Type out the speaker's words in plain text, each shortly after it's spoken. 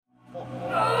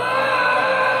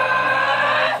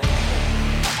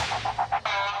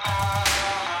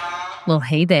Well,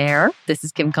 hey there. This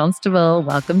is Kim Constable.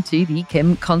 Welcome to the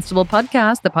Kim Constable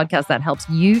podcast, the podcast that helps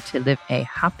you to live a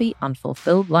happy and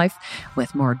fulfilled life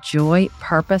with more joy,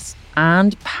 purpose,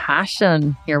 and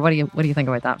passion. Here, what do you think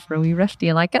about that for a wee riff? Do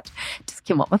you like it? Just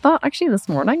came up with that actually this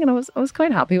morning, and I was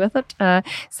quite happy with it.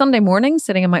 Sunday morning,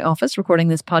 sitting in my office recording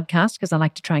this podcast because I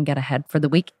like to try and get ahead for the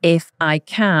week if I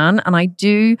can. And I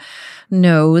do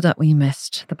know that we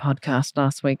missed the podcast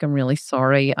last week. I'm really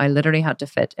sorry. I literally had to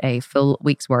fit a full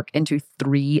week's work into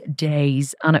 3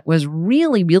 days. And it was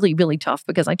really, really, really tough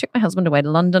because I took my husband away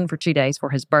to London for 2 days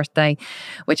for his birthday,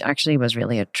 which actually was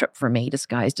really a trip for me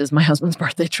disguised as my husband's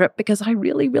birthday trip because I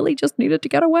really, really just needed to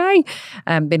get away.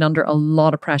 Been under a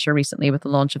lot of pressure recently with the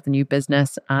launch of the new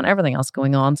business and everything else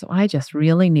going on. So I just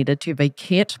really needed to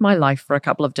vacate my life for a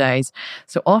couple of days.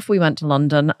 So off we went to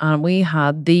London and we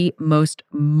had the most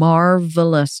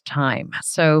marvelous time.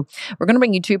 So we're going to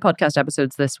bring you 2 podcast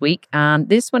episodes this week. And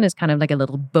this one is kind of like a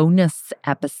little bonus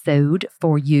episode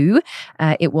for you.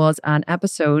 It was an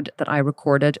episode that I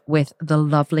recorded with the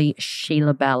lovely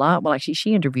Sheila Bella. Well, actually,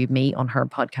 she interviewed me on her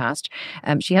podcast.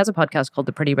 She has a podcast called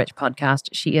The Pretty Rich Podcast.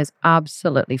 She is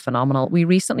absolutely phenomenal. We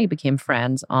recently became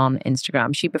friends on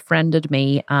Instagram. She befriended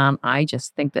me, and I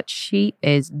just think that she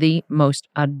is the most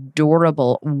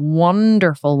adorable,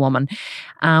 wonderful woman.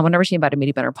 Whenever she invited me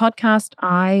to be on her podcast,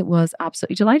 I was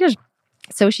absolutely delighted.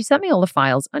 So she sent me all the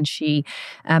files and she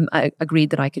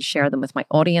agreed that I could share them with my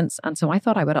audience. And so I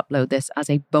thought I would upload this as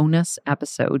a bonus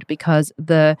episode because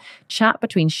the chat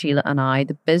between Sheila and I,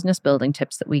 the business building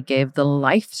tips that we give, the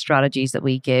life strategies that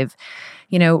we give,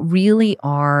 really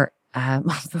are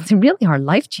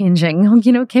life-changing.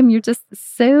 Kim, you're just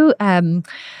so...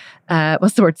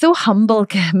 so humble,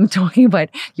 Kim, talking about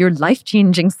your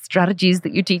life-changing strategies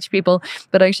that you teach people.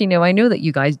 But actually, no, I know that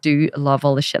you guys do love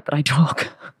all the shit that I talk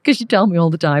because you tell me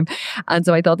all the time. And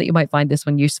so I thought that you might find this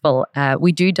one useful.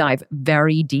 We do dive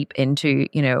very deep into,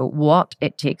 what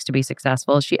it takes to be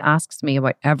successful. She asks me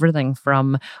about everything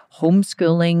from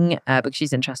homeschooling, because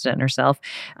she's interested in herself.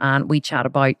 And we chat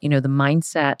about, the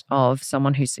mindset of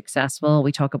someone who's successful.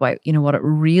 We talk about, what it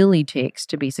really takes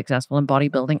to be successful in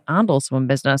bodybuilding and also in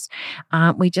business.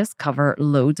 We just cover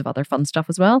loads of other fun stuff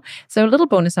as well. So a little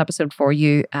bonus episode for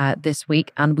you this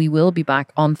week. And we will be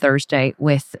back on Thursday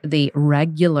with the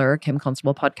regular Kim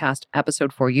Constable podcast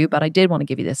episode for you. But I did want to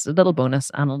give you this a little bonus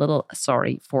and a little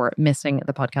sorry for missing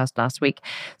the podcast last week.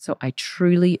 So I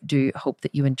truly do hope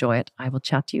that you enjoy it. I will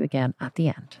chat to you again at the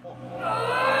end.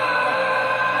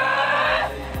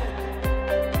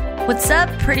 What's up,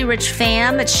 Pretty Rich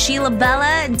fam? It's Sheila Bella,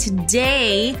 and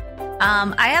today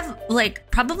I have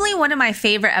probably one of my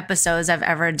favorite episodes I've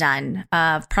ever done.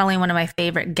 Probably one of my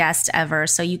favorite guests ever.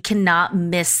 So you cannot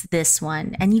miss this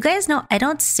one. And you guys know I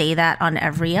don't say that on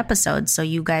every episode. So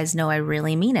you guys know I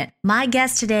really mean it. My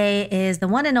guest today is the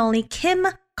one and only Kim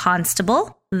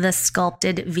Constable, the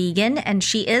sculpted vegan. And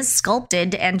she is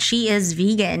sculpted and she is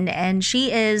vegan and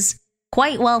she is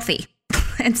quite wealthy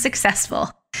and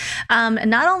successful.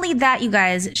 Not only that, you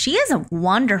guys, she is a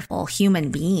wonderful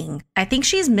human being. I think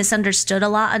she's misunderstood a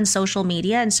lot on social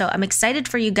media. And so I'm excited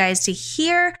for you guys to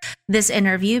hear this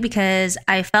interview because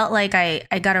I felt like I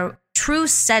got a true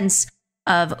sense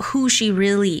of who she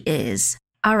really is.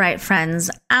 All right,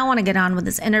 friends, I want to get on with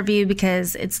this interview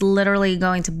because it's literally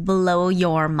going to blow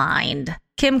your mind.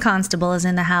 Kim Constable is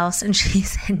in the house and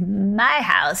she's in my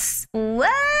house.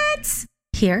 What?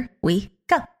 Here we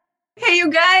go. Hey,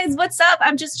 you guys, what's up?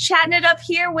 I'm just chatting it up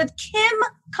here with Kim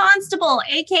Constable,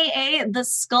 aka the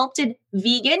Sculpted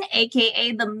Vegan,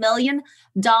 aka the $1 Million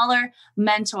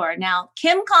Mentor. Now,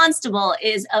 Kim Constable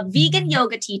is a vegan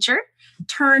yoga teacher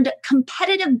turned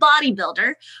competitive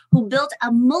bodybuilder who built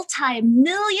a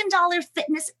multi-million-dollar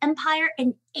fitness empire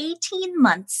in 18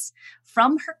 months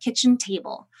from her kitchen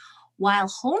table while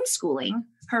homeschooling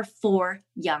her 4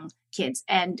 young kids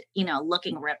and,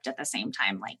 looking ripped at the same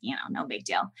time, no big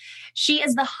deal. She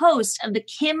is the host of the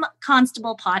Kim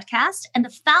Constable podcast and the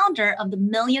founder of the $1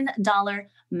 Million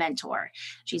Mentor.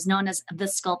 She's known as the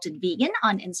Sculpted Vegan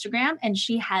on Instagram, and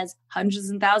she has hundreds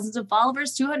and thousands of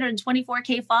followers,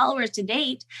 224K followers to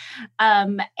date.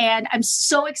 And I'm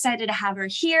so excited to have her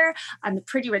here on the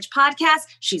Pretty Rich podcast.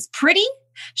 She's pretty.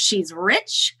 She's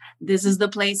rich. This is the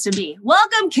place to be.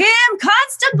 Welcome, Kim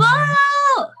Constable.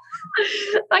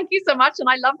 Thank you so much. And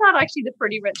I love that, actually, the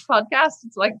Pretty Rich podcast.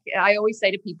 It's like I always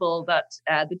say to people that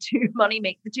the two money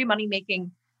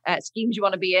making schemes you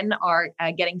want to be in are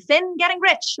getting thin, getting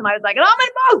rich. And I was like, oh, I'm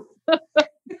in both.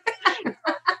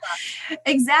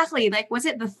 Exactly. Was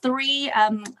it the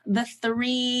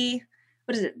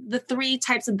three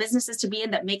types of businesses to be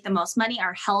in that make the most money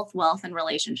are health, wealth, and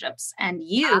relationships. And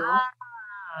you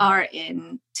are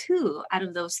in 2 out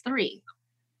of those 3.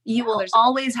 You will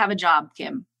always have a job,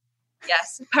 Kim.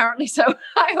 Yes, apparently so.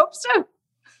 I hope so.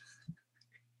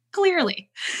 Clearly.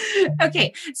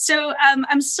 Okay. So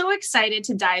I'm so excited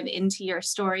to dive into your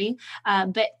story,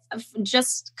 but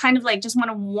just kind of just want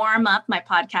to warm up my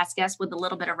podcast guest with a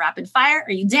little bit of rapid fire.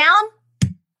 Are you down?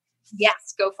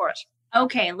 Yes, go for it.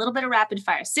 Okay. A little bit of rapid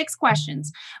fire. 6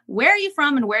 questions. Where are you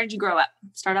from and where did you grow up?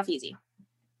 Start off easy.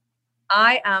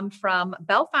 I am from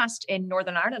Belfast in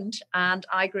Northern Ireland, and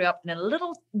I grew up in a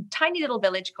tiny little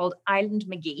village called Island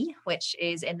Magee, which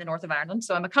is in the north of Ireland.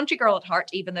 So I'm a country girl at heart,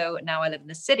 even though now I live in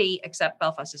the city, except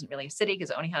Belfast isn't really a city because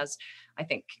it only has, I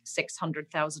think,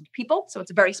 600,000 people. So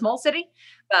it's a very small city,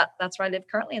 but that's where I live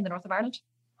currently in the north of Ireland.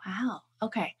 Wow.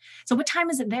 Okay. So what time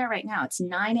is it there right now? It's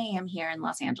 9 a.m. here in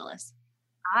Los Angeles.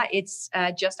 It's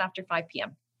just after 5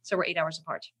 p.m. So we're 8 hours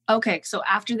apart. Okay. So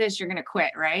after this, you're going to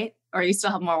quit, right? Or you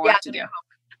still have more work to do? No,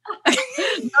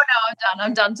 I'm done.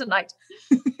 I'm done tonight.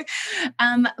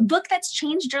 Book that's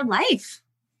changed your life.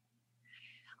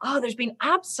 Oh, there's been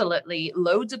absolutely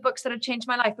loads of books that have changed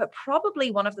my life, but probably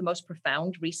one of the most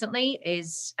profound recently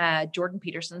is Jordan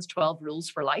Peterson's 12 Rules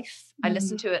for Life. I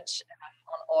listened to it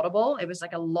on Audible. It was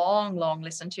like a long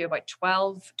listen to, about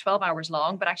 12 hours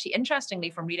long. But actually, interestingly,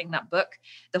 from reading that book,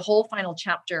 the whole final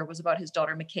chapter was about his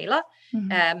daughter, Michaela.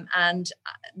 And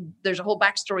there's a whole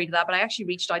backstory to that. But I actually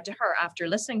reached out to her after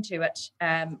listening to it,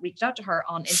 reached out to her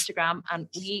on Instagram, and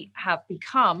we have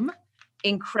become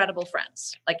incredible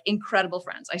friends.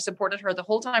 I supported her the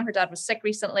whole time her dad was sick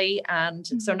recently. And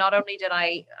so not only did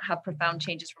I have profound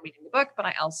changes from reading the book, but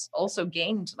I also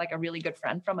gained a really good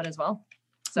friend from it as well.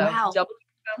 So wow. Double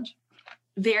profound.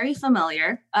 Very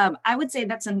familiar. I would say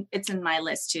it's in my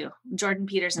list too. Jordan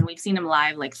Peterson, we've seen him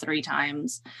live 3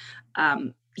 times.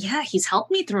 Yeah, he's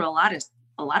helped me through a lot of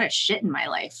shit in my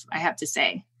life, I have to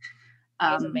say.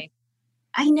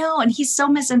 I know. And he's so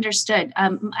misunderstood. I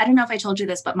don't know if I told you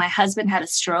this, but my husband had a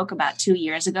stroke about 2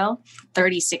 years ago,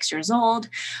 36 years old.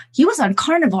 He was on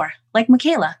carnivore like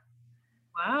Michaela.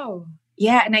 Wow.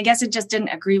 Yeah. And I guess it just didn't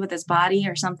agree with his body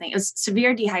or something. It was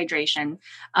severe dehydration.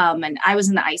 And I was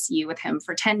in the ICU with him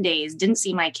for 10 days, didn't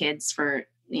see my kids for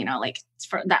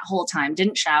that whole time,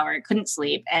 didn't shower, couldn't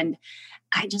sleep. And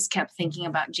I just kept thinking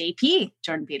about JP,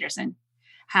 Jordan Peterson,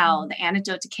 how the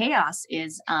antidote to chaos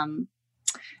is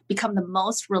become the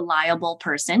most reliable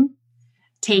person,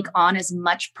 take on as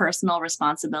much personal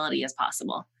responsibility as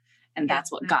possible. And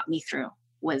that's what got me through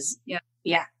was, JP.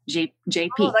 Oh, that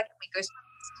can be good.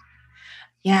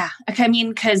 Yeah. Okay. I mean,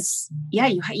 because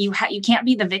you can't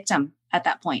be the victim at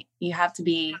that point. You have to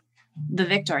be the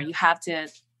victor. You have to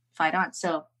fight on.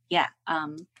 So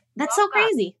that's so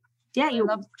crazy. Yeah.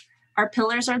 Our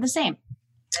pillars are the same.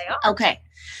 They are. Okay.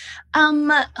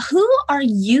 Who are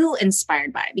you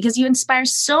inspired by? Because you inspire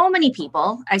so many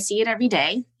people. I see it every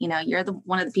day. You're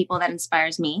one of the people that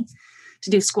inspires me to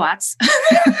do squats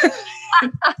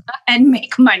and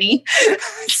make money.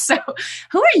 So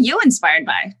who are you inspired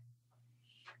by?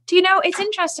 Do you know, it's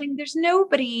interesting. There's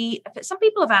nobody, some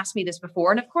people have asked me this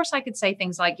before. And of course I could say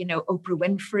things like, Oprah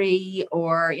Winfrey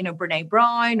or, Brene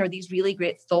Brown or these really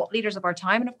great thought leaders of our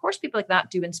time. And of course, people like that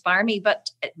do inspire me,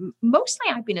 but mostly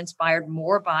I've been inspired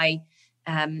more by,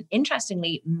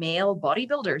 interestingly, male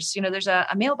bodybuilders. There's a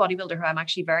male bodybuilder who I'm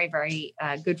actually very, very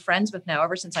good friends with now.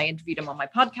 Ever since I interviewed him on my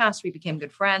podcast, we became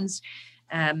good friends.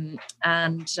 So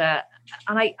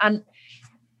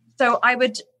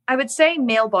I would say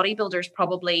male bodybuilders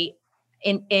probably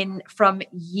in from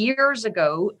years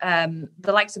ago,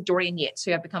 the likes of Dorian Yates,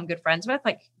 who I've become good friends with,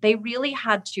 they really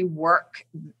had to work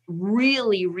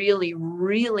really, really,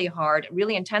 really hard,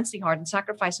 really intensely hard, and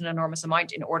sacrifice an enormous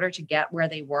amount in order to get where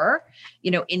they were,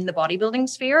 in the bodybuilding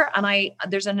sphere. And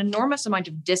there's an enormous amount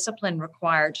of discipline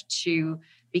required to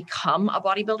become a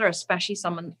bodybuilder, especially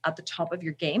someone at the top of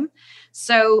your game.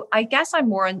 So I guess I'm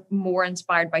more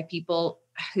inspired by people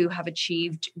who have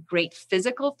achieved great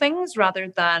physical things rather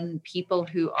than people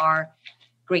who are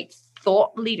great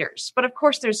thought leaders. But of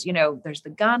course, there's the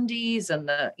Gandhis and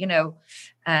the,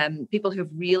 people who've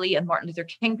really, and Martin Luther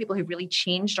King, people who've really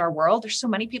changed our world. There's so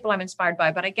many people I'm inspired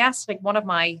by, but I guess one of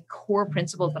my core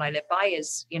principles that I live by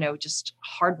is, just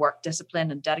hard work,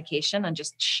 discipline and dedication and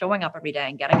just showing up every day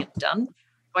and getting it done.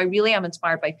 So I really am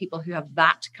inspired by people who have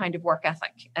that kind of work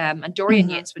ethic. And Dorian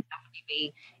Yates would definitely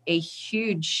be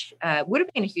would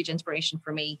have been a huge inspiration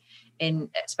for me in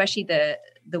especially the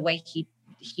way he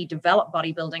developed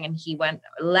bodybuilding, and he went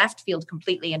left field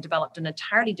completely and developed an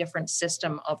entirely different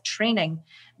system of training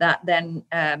that then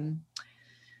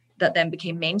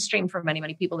became mainstream for many,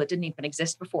 many people that didn't even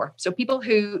exist before. So people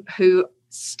who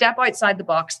step outside the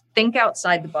box, think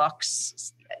outside the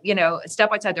box, step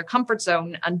outside their comfort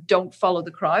zone and don't follow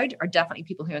the crowd are definitely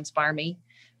people who inspire me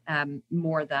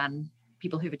more than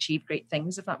people who've achieved great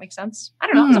things, if that makes sense. I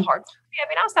don't know. It was a hard. I've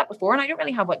been asked that before, and I don't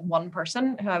really have like one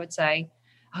person who I would say,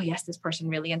 oh yes, this person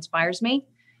really inspires me.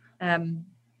 But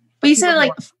you said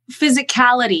like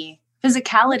physicality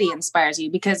inspires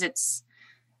you because it's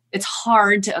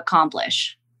hard to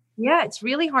accomplish. Yeah, it's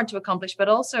really hard to accomplish, but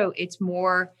also it's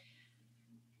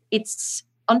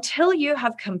until you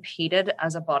have competed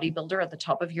as a bodybuilder at the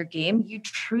top of your game, you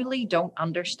truly don't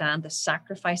understand the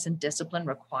sacrifice and discipline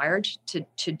required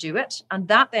to do it. And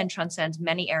that then transcends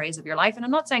many areas of your life. And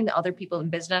I'm not saying that other people in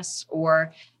business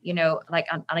or, like,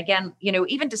 and again,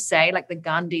 even to say like the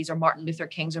Gandhis or Martin Luther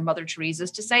Kings or Mother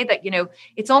Teresa's, to say that,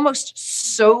 it's almost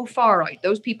so far out.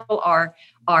 Those people are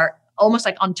almost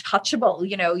like untouchable,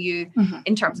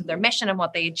 in terms of their mission and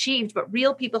what they achieved. But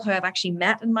real people who I've actually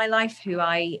met in my life, who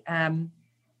I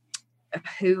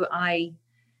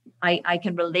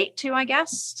can relate to, I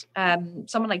guess.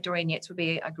 Someone like Dorian Yates would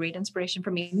be a great inspiration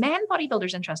for me. Men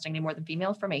bodybuilders, interestingly, more than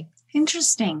female for me.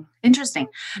 Interesting.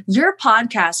 Your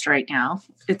podcast right now,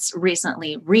 it's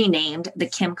recently renamed the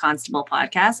Kim Constable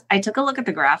Podcast. I took a look at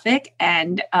the graphic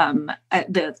and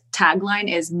the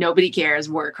tagline is "Nobody cares,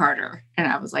 work harder." And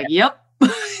I was like, yep.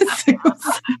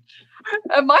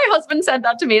 My husband sent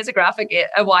that to me as a graphic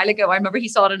a while ago. I remember he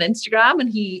saw it on Instagram and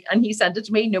he sent it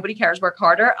to me. Nobody cares, work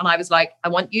harder. And I was like, I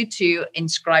want you to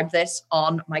inscribe this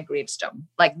on my gravestone.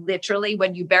 Like literally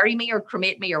when you bury me or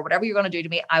cremate me or whatever you're going to do to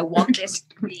me, I want this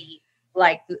to be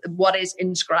like what is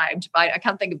inscribed. I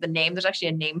can't think of the name. There's actually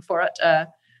a name for it.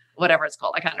 Whatever it's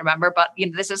called. I can't remember, but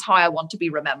this is how I want to be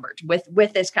remembered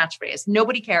with this catchphrase.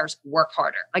 Nobody cares, work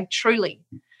harder. Like truly,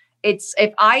 it's,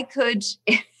 if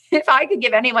I could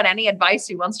give anyone any advice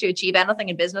who wants to achieve anything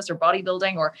in business or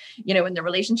bodybuilding or, in their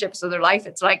relationships or their life,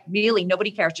 it's like, really, nobody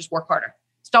cares. Just work harder.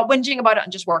 Stop whinging about it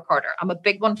and just work harder. I'm a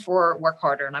big one for work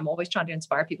harder. And I'm always trying to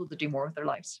inspire people to do more with their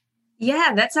lives.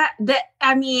 Yeah,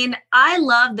 I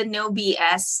love the no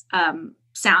BS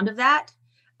sound of that.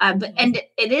 And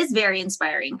it is very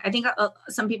inspiring. I think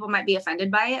some people might be offended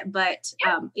by it, but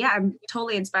I'm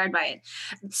totally inspired by it.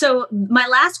 So my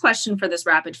last question for this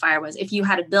rapid fire was, if you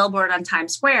had a billboard on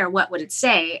Times Square, what would it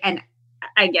say? And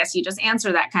I guess you just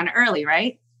answer that kind of early,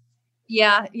 right?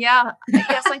 Yeah. I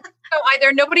guess so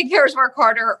either nobody cares, work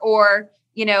harder, or,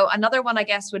 another one I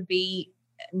guess would be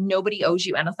nobody owes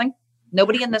you anything.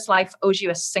 Nobody in this life owes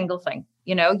you a single thing.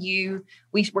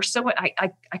 We're so,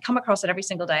 I come across it every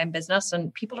single day in business,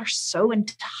 and people are so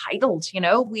entitled.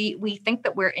 We think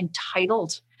that we're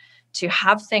entitled to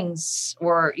have things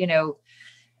or,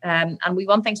 and we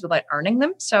want things without earning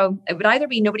them. So it would either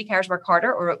be nobody cares, work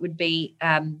harder, or it would be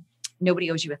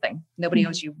nobody owes you a thing. Nobody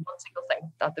owes you one single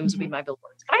thing. Those would be my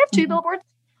billboards. Can I have two billboards?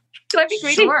 Could I be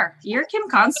great? Sure. You're Kim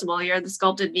Constable. You're the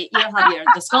sculpted. You'll have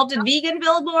the sculpted vegan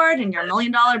billboard and your $1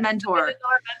 Million Mentor. $1 Million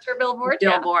Mentor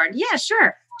billboard. Yeah,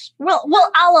 sure.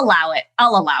 Well, I'll allow it.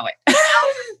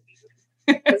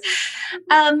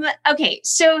 Okay.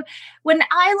 So when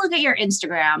I look at your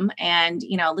Instagram and,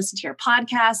 listen to your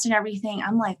podcast and everything,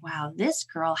 I'm like, wow, this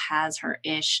girl has her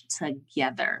ish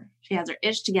together. She has her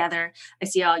ish together. I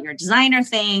see all your designer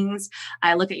things.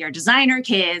 I look at your designer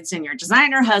kids and your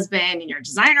designer husband and your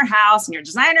designer house and your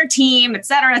designer team, et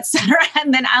cetera, et cetera.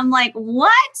 And then I'm like,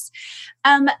 what?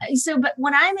 But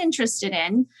what I'm interested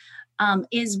in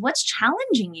is what's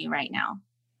challenging you right now.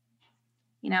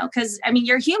 Because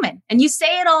you're human and you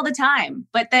say it all the time,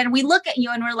 but then we look at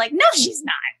you and we're like, no, she's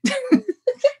not.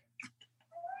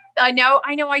 I know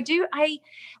I do.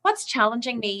 What's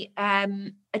challenging me?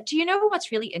 Do you know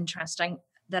what's really interesting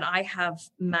that I have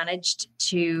managed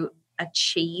to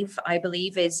achieve, I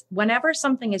believe, is whenever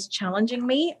something is challenging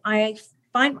me, I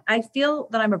feel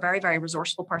that I'm a very, very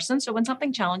resourceful person. So when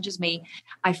something challenges me,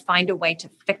 I find a way to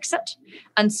fix it.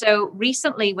 And so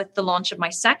recently with the launch of my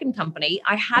second company,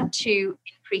 I had to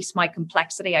increase my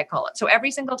complexity, I call it. So every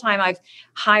single time I've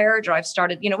hired or I've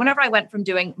started, whenever I went from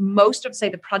doing most of, say,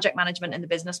 the project management in the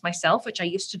business myself, which I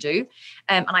used to do,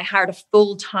 and I hired a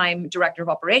full-time director of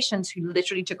operations who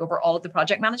literally took over all of the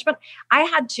project management, I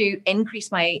had to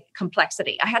increase my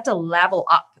complexity. I had to level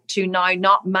up to now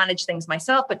not manage things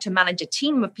myself, but to manage a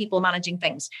team of people managing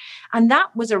things. And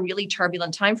that was a really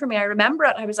turbulent time for me. I remember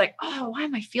it. I was like, oh, why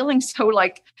am I feeling so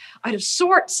like out of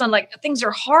sorts? And like things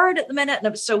are hard at the minute and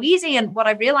it was so easy. And what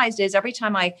I realized is every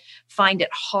time I find it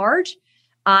hard,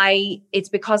 it's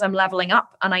because I'm leveling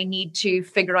up and I need to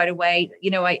figure out a way.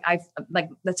 I've like,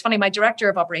 that's funny. My director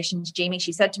of operations, Jamie,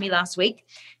 she said to me last week,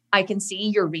 I can see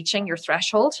you're reaching your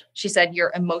threshold. She said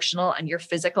your emotional and your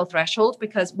physical threshold,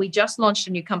 because we just launched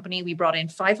a new company. We brought in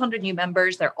 500 new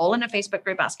members. They're all in a Facebook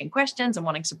group asking questions and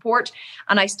wanting support.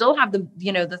 And I still have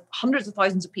the hundreds of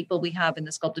thousands of people we have in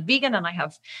the Sculpted Vegan, and I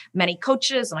have many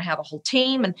coaches and I have a whole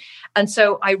team. And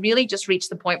so I really just reached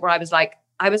the point where I was like,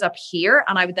 I was up here,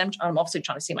 and I'm also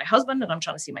trying to see my husband, and I'm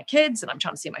trying to see my kids, and I'm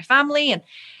trying to see my family. And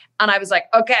I was like,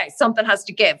 okay, something has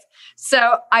to give.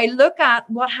 So I look at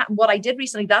what I did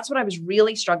recently. That's what I was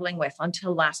really struggling with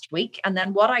until last week. And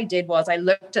then what I did was I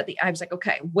was like,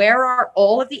 okay, where are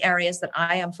all of the areas that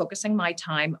I am focusing my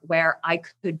time where I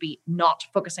could be not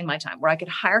focusing my time, where I could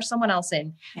hire someone else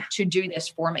in to do this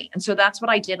for me. And so that's what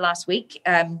I did last week.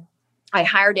 I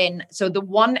hired in. So the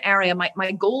one area,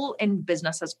 my goal in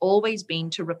business has always been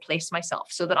to replace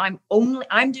myself, so that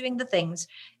I'm doing the things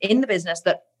in the business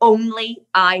that only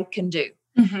I can do.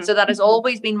 Mm-hmm. So that has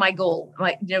always been my goal,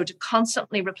 to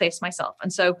constantly replace myself.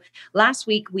 And so last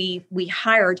week we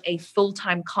hired a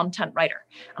full-time content writer,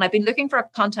 and I've been looking for a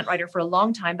content writer for a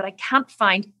long time, but I can't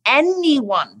find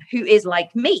anyone who is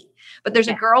like me. But there's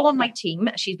a girl on my team.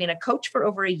 She's been a coach for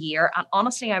over a year. And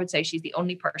honestly, I would say she's the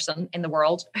only person in the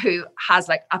world who has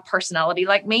like a personality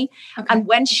like me. Okay. And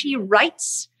when she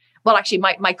writes, well, actually,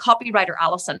 my copywriter,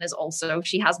 Allison,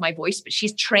 she has my voice, but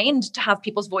she's trained to have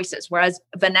people's voices. Whereas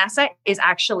Vanessa is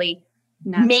actually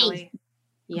me,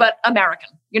 but American,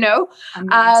 Amazing.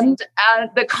 And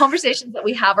the conversations that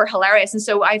we have are hilarious. And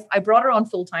so I brought her on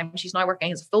full-time. She's now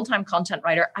working as a full-time content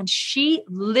writer. And she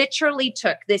literally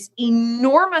took this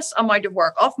enormous amount of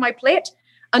work off my plate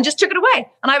and just took it away.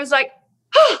 And I was like,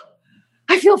 oh,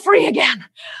 I feel free again.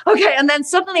 Okay. And then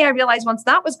suddenly I realized once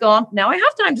that was gone, now I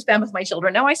have time to spend with my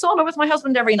children. Now I sauna with my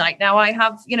husband every night. Now I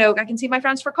have, I can see my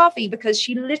friends for coffee, because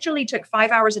she literally took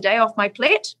 5 hours a day off my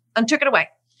plate and took it away.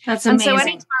 That's amazing. And so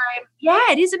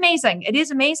anytime, it is amazing. It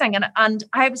is amazing.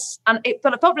 But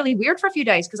it felt really weird for a few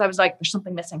days, because I was like, there's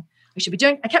something missing.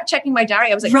 I kept checking my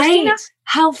diary. I was like, right.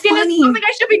 How funny. Something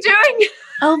I should be doing.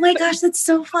 Oh my gosh, that's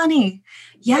so funny.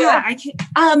 Yeah.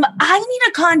 I need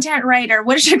a content writer.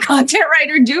 What does your content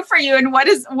writer do for you? And what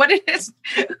is,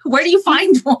 where do you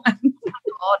find one?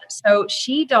 So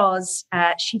she does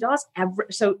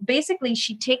so basically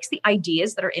she takes the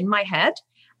ideas that are in my head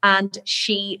and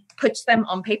she puts them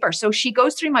on paper. So she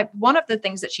goes through two of the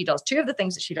things that she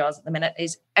does at the minute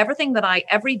is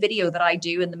every video that I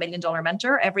do in the $1 Million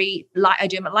Mentor, I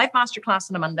do a live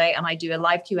masterclass on a Monday, and I do a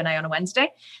live Q&A on a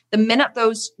Wednesday. The minute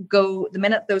those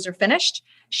are finished,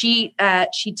 she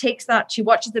takes that, she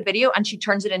watches the video and she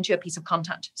turns it into a piece of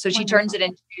content. So she turns it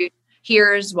into,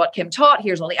 here's what Kim taught,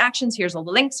 here's all the actions, here's all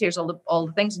the links, here's all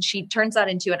the things. And she turns that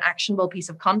into an actionable piece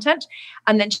of content.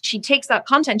 And then she takes that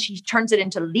content, she turns it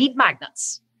into lead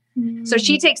magnets. So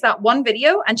she takes that one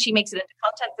video and she makes it into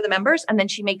content for the members, and then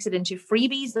she makes it into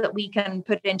freebies that we can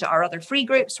put into our other free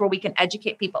groups where we can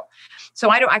educate people. So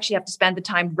I don't actually have to spend the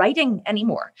time writing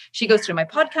anymore. She goes through my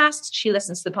podcasts, she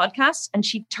listens to the podcasts, and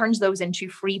she turns those into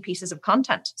free pieces of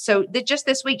content. So just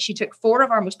this week, she took 4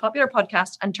 of our most popular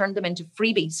podcasts and turned them into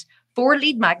freebies, 4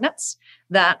 lead magnets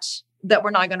that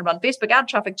we're now going to run Facebook ad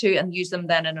traffic to and use them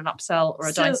then in an upsell or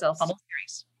a downsell funnel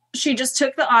series. She just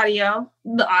took the audio,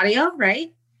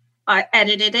 right?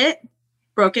 Edited it,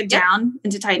 broke it down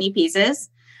into tiny pieces,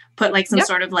 put like some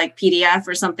sort of like PDF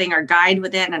or something or guide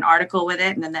with it and an article with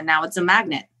it. And then now it's a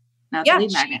magnet. Now it's a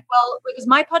lead magnet. Well, because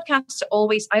my podcasts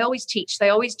I always teach. They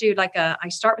always do I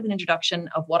start with an introduction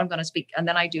of what I'm going to speak. And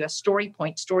then I do a story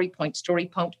point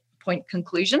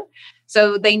conclusion.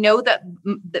 So they know that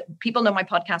people know my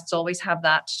podcasts always have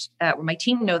that, or my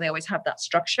team know they always have that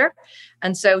structure.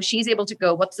 And so she's able to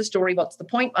go, what's the story? What's the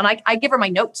point? And I give her my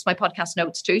notes, my podcast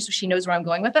notes too. So she knows where I'm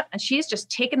going with it. And she's just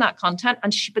taken that content.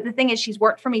 But the thing is, she's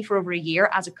worked for me for over a year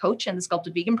as a coach in the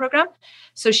Sculpted Vegan program.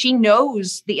 So she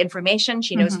knows the information.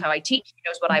 She knows how I teach. She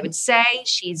knows what I would say.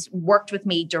 She's worked with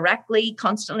me directly,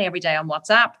 constantly every day on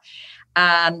WhatsApp.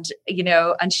 And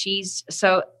she's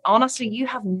so honestly, you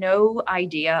have no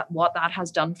idea what that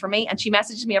has done for me. And she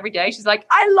messages me every day. She's like,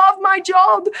 I love my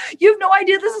job. You have no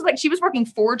idea. This is like, she was working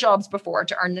 4 jobs before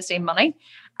to earn the same money.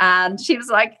 And she was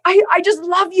like, I just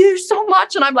love you so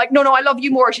much. And I'm like, no, I love you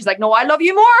more. She's like, no, I love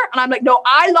you more. And I'm like, no,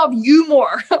 I love you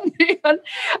more.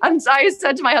 and so I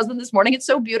said to my husband this morning, it's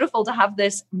so beautiful to have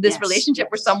this relationship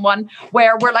with someone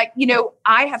where we're like,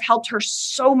 I have helped her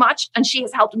so much and she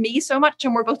has helped me so much.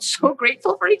 And we're both so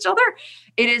grateful for each other.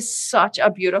 It is such a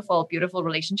beautiful, beautiful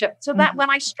relationship. So that when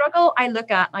I struggle, I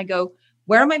look at and I go,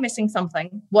 where am I missing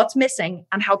something? What's missing?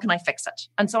 And how can I fix it?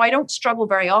 And so I don't struggle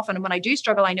very often. And when I do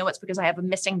struggle, I know it's because I have a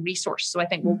missing resource. So I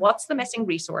think, well, what's the missing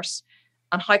resource?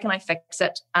 And how can I fix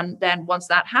it? And then once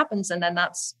that happens and then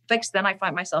that's fixed, then I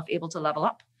find myself able to level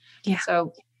up. Yeah.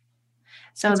 So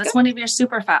that's good. one of your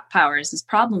superpowers is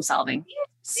problem solving.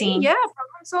 Seeing,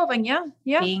 problem solving. Yeah.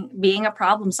 Being a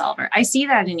problem solver. I see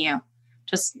that in you.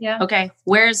 Just, okay,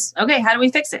 how do we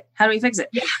fix it? How do we fix it?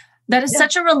 Yeah. That is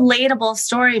such a relatable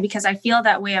story because I feel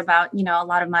that way about, a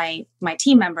lot of my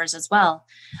team members as well.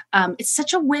 It's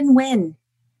such a win-win.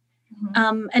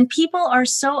 Mm-hmm. And people are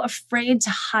so afraid to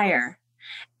hire,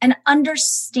 and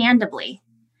understandably,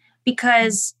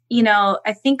 because,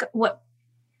 I think what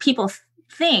people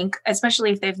think,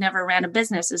 especially if they've never ran a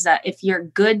business, is that if you're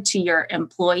good to your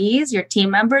employees, your team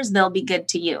members, they'll be good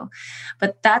to you.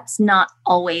 But that's not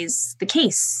always the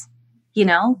case.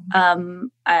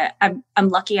 I'm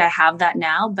lucky I have that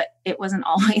now, but it wasn't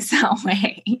always that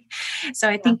way. So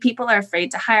I think people are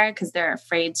afraid to hire because they're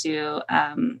afraid to,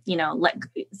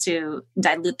 to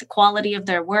dilute the quality of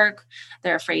their work.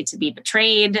 They're afraid to be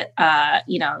betrayed.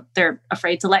 They're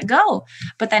afraid to let go.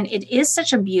 But then it is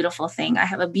such a beautiful thing. I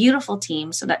have a beautiful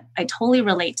team, so that I totally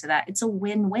relate to that. It's a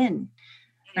win-win,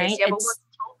 right? Yeah, but we're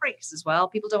control freaks as well.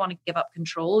 People don't want to give up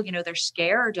control.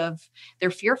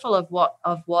 They're fearful of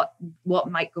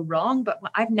what might go wrong. But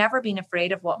I've never been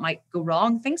afraid of what might go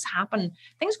wrong. Things happen.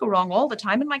 Things go wrong all the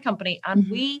time in my company, and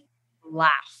we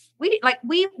laugh. We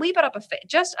put up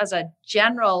just as a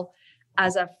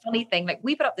funny thing. Like,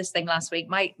 we put up this thing last week.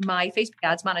 My Facebook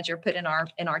ads manager put in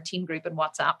our team group in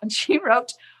WhatsApp, and she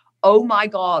wrote, "Oh my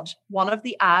God, one of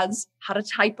the ads had a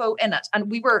typo in it."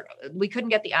 And we couldn't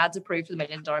get the ads approved for the $1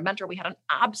 Million Mentor. We had an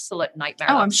absolute nightmare.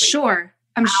 Oh, I'm sure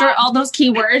all those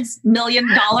keywords, $1 million,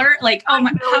 like, oh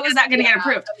my, how is that going to get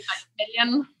approved?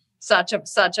 Million, such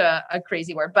a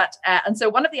crazy word. But, and so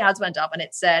one of the ads went up and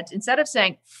it said, instead of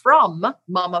saying from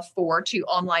Mama 4 to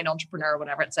online entrepreneur or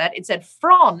whatever it said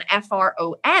from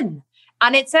FRON.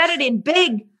 And it said it in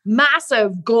big,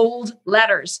 massive gold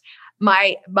letters.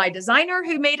 My designer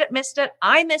who made it missed it.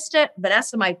 I missed it.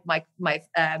 Vanessa, my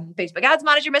Facebook ads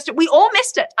manager, missed it. We all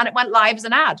missed it, and it went live as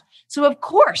an ad. So of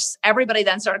course, everybody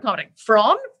then started commenting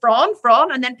from,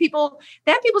 and then people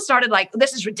started like,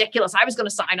 "This is ridiculous. I was going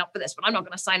to sign up for this, but I'm not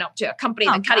going to sign up to a company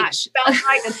that can't even spell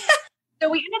right." And so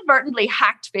we inadvertently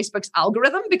hacked Facebook's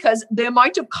algorithm because the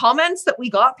amount of comments that we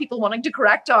got, people wanting to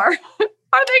correct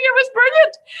I think it was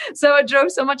brilliant. So it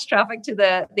drove so much traffic to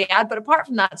the ad. But apart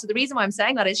from that, so the reason why I'm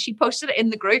saying that is she posted it in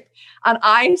the group, and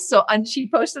she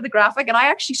posted the graphic, and I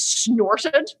actually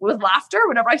snorted with laughter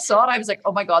whenever I saw it. I was like,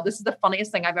 "Oh my God, this is the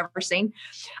funniest thing I've ever seen."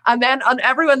 And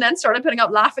everyone then started putting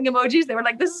up laughing emojis. They were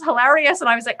like, "This is hilarious." And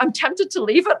I was like, I'm tempted to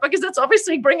leave it because it's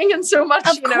obviously bringing in so much,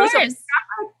 of course.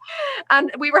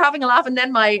 And we were having a laugh. And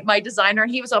then my designer,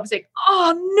 he was obviously like,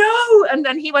 "Oh no." And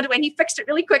then he went away and he fixed it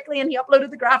really quickly and he uploaded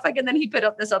the graphic, and then he put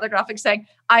up this other graphic saying,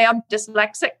 "I am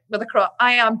dyslexic with a cross.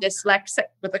 I am dyslexic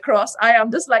with a cross. I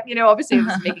am dyslexic." Obviously he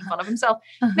was making fun of himself.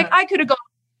 Like, I could have gone,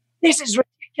 "This is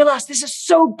ridiculous. This is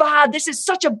so bad. This is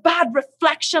such a bad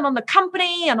reflection on the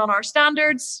company and on our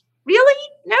standards." Really?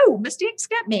 No, mistakes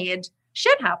get made.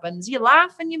 Shit happens. You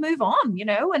laugh and you move on,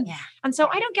 and so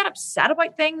I don't get upset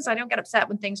about things. I don't get upset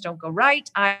when things don't go right.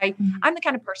 I'm the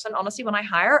kind of person, honestly, when I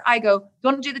hire, I go, "Do you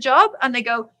want to do the job?" And they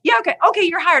go, "Yeah, okay,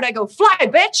 you're hired." I go, "Fly,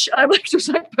 bitch." And I'm like, just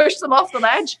like push them off the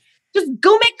ledge. Just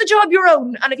go make the job your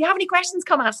own. And if you have any questions,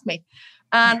 come ask me.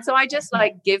 And so I just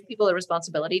like give people the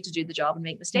responsibility to do the job and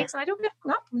make mistakes. And I don't get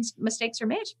hung up when mistakes are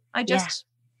made.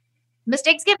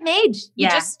 Mistakes get made. You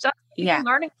just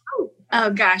learning how. Oh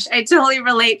gosh, I totally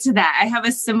relate to that. I have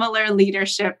a similar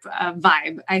leadership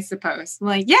vibe, I suppose. I'm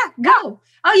like, yeah, go.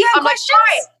 Oh, you have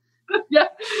questions? Yeah,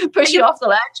 push you off the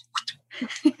ledge.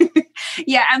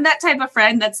 Yeah, I'm that type of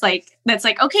friend that's like,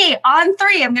 okay, on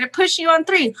 3, I'm going to push you on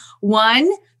 3. 1,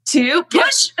 2,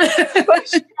 push.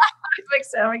 Push.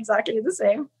 I'm exactly the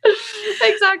same.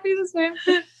 Exactly the same.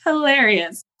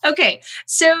 Hilarious. Okay.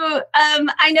 So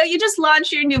I know you just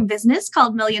launched your new business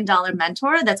called $1 Million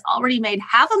Mentor that's already made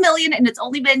 $500,000, and it's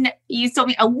only been, you told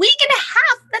me, a week and a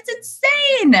half. That's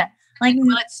insane. Like,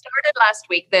 well, it started last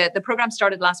week. The program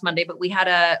started last Monday, but we had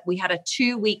a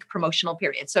 2-week promotional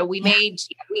period. So we made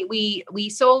we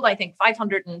sold, I think,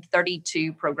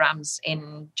 532 programs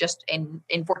in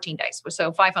 14 days.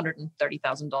 So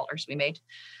 $530,000 we made.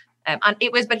 And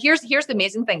it was, but here's the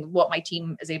amazing thing, what my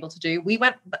team is able to do. We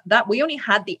only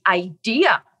had the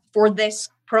idea for this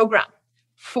program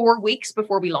 4 weeks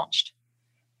before we launched.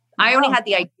 Wow. I only had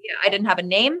the idea. I didn't have a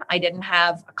name. I didn't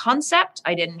have a concept.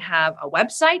 I didn't have a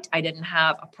website. I didn't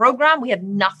have a program. We had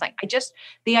nothing.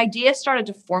 The idea started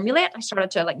to formulate. I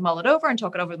started to like mull it over and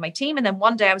talk it over with my team. And then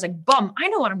one day I was like, boom, I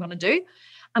know what I'm going to do.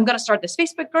 I'm going to start this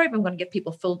Facebook group. I'm going to give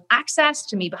people full access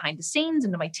to me behind the scenes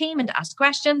and to my team and to ask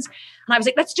questions. And I was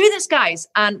like, let's do this, guys.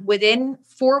 And within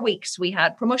 4 weeks, we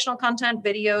had promotional content,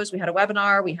 videos, we had a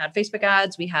webinar, we had Facebook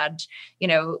ads, we had,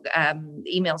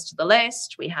 emails to the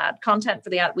list, we had content for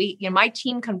the ad. My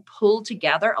team can pull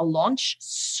together a launch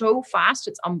so fast.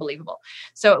 It's unbelievable.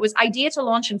 So it was idea to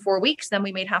launch in 4 weeks. Then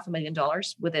we made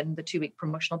 $500,000 within the 2-week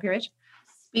promotional period.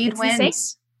 Speed wins.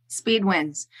 Insane. Speed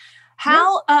wins.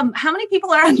 How many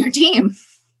people are on your team?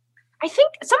 I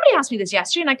think somebody asked me this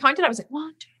yesterday and I counted. I was like,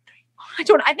 1, 2, 3,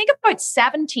 4. I think about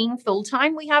 17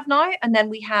 full-time we have now. And then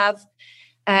we have,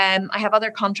 I have other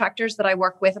contractors that I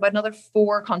work with, about another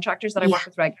 4 contractors that I work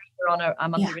with regularly. They're on a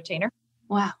monthly retainer.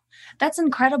 Wow. That's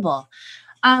incredible.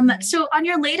 So on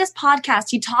your latest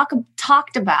podcast, you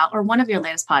talked about, or one of your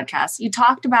latest podcasts, you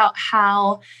talked about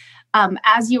how,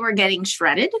 as you were getting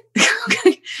shredded,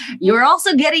 you were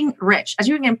also getting rich. As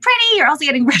you were getting pretty, you're also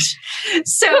getting rich.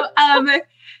 So,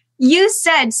 you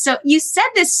said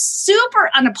this super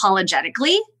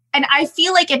unapologetically. And I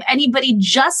feel like if anybody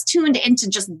just tuned into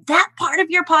just that part of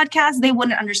your podcast, they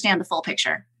wouldn't understand the full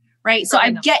picture. Right. So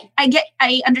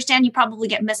I understand you probably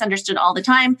get misunderstood all the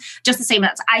time, just the same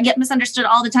as I get misunderstood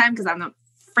all the time because I'm the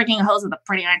freaking host of the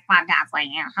Pretty Nice Podcast. Like,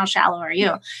 how shallow are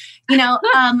you? But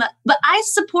I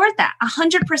support that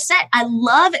 100%. I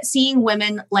love seeing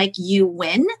women like you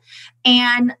win.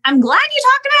 And I'm glad you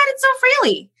talked about it so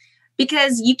freely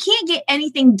because you can't get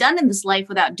anything done in this life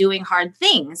without doing hard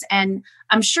things. And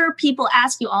I'm sure people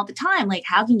ask you all the time, like,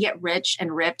 how can you get rich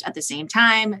and ripped at the same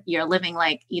time? You're living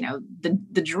like,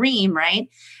 the dream, right?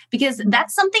 Because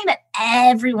that's something that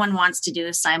everyone wants to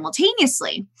do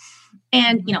simultaneously.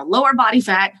 And, lower body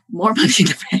fat, more money in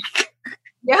the bank.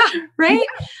 Yeah. Right.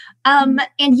 And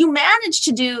you manage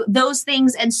to do those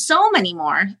things and so many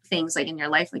more things like in your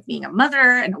life, like being a mother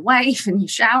and a wife, and you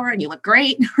shower and you look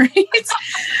great. Right.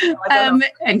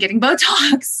 And getting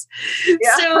Botox.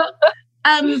 Yeah. So,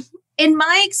 in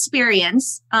my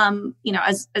experience,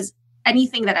 as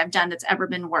anything that I've done that's ever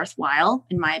been worthwhile,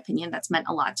 in my opinion, that's meant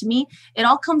a lot to me, it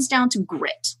all comes down to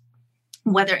grit.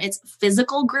 Whether it's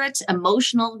physical grit,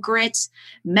 emotional grit,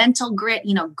 mental grit,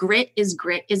 grit is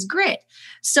grit is grit.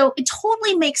 So it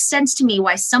totally makes sense to me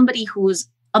why somebody who's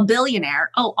a billionaire,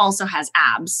 also has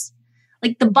abs.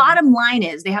 Like the bottom line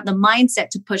is they have the mindset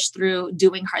to push through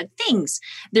doing hard things.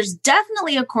 There's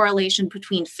definitely a correlation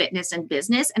between fitness and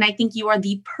business. And I think you are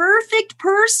the perfect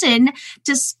person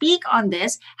to speak on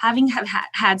this, having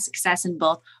had success in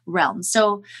both realms.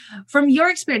 So from your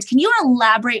experience, can you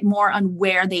elaborate more on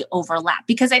where they overlap?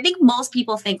 Because I think most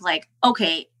people think like,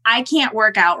 okay, I can't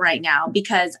work out right now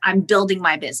because I'm building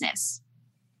my business.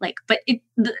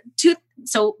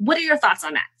 So what are your thoughts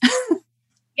on that?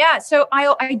 Yeah, so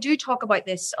I do talk about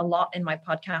this a lot in my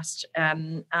podcast,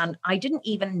 and I didn't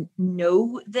even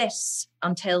know this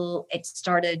until it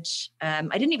started. I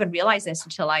didn't even realize this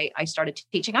until I started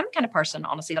teaching. I'm the kind of person,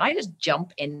 honestly, that I just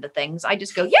jump into things. I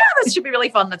just go, yeah, this should be really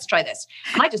fun. Let's try this.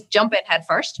 And I just jump in head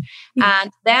first.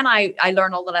 And then I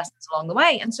learn all the lessons along the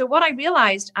way. And so what I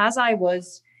realized as I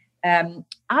was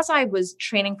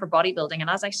training for bodybuilding and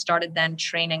as I started then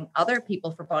training other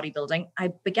people for bodybuilding, I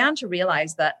began to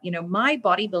realize that, my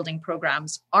bodybuilding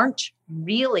programs aren't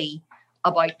really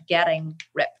about getting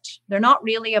ripped. They're not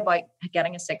really about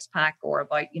getting a 6-pack or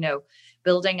about,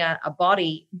 building a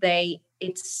body.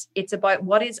 It's about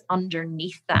what is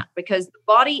underneath that, because the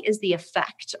body is the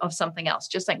effect of something else,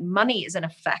 just like money is an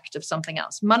effect of something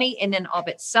else. Money in and of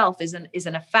itself is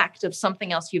an effect of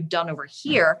something else you've done over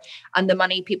here. And the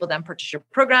money, people then purchase your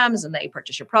programs and they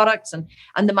purchase your products and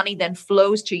the money then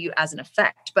flows to you as an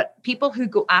effect. But people who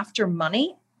go after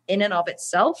money in and of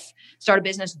itself, start a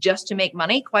business just to make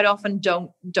money, quite often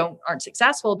aren't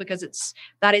successful, because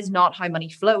that is not how money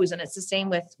flows. And it's the same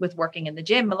with working in the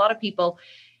gym. A lot of people,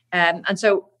 and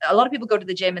so a lot of people go to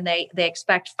the gym and they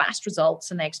expect fast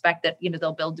results, and they expect that,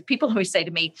 they'll build. People always say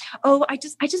to me, oh, I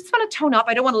just want to tone up.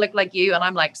 I don't want to look like you. And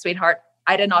I'm like, sweetheart,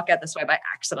 I did not get this way by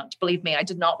accident. Believe me, I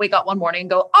did not wake up one morning and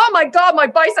go, oh my God, my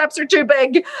biceps are too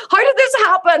big. How did this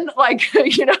happen?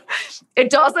 It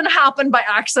doesn't happen by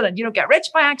accident. You don't get rich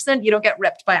by accident. You don't get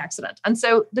ripped by accident. And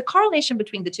so the correlation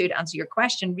between the two, to answer your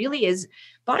question, really is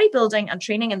bodybuilding and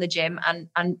training in the gym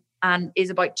and is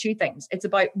about two things. It's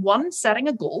about, one, setting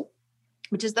a goal,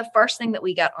 which is the first thing that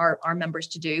we get our members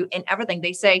to do in everything.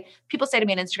 People say to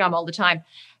me on Instagram all the time,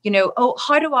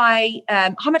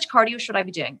 how much cardio should I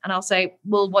be doing? And I'll say,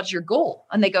 well, what's your goal?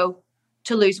 And they go,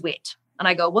 to lose weight. And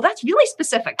I go, well, that's really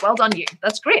specific. Well done, you.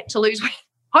 That's great, to lose weight.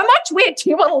 How much weight do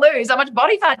you want to lose? How much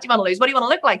body fat do you want to lose? What do you want to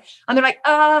look like? And they're like,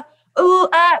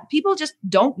 People just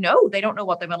don't know. They don't know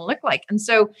what they want to look like. And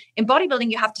so in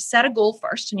bodybuilding, you have to set a goal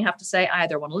first, and you have to say, I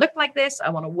either want to look like this, I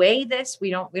want to weigh this. We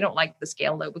don't like the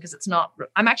scale though, because it's not,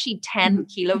 I'm actually 10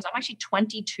 kilos. I'm actually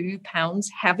 22 pounds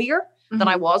heavier than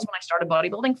I was when I started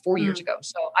bodybuilding 4 years ago.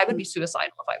 So I would be suicidal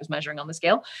if I was measuring on the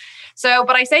scale. So,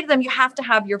 but I say to them, you have to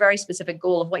have your very specific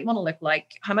goal of what you want to look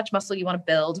like, how much muscle you want to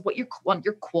build, what you want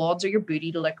your quads or your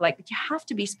booty to look like, but you have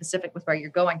to be specific with where you're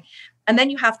going. And then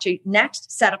you have to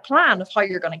next set a plan of how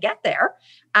you're going to get there.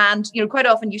 And, quite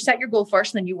often you set your goal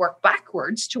first and then you work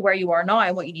backwards to where you are now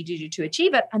and what you need to do to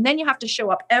achieve it. And then you have to show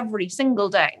up every single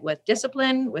day with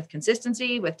discipline, with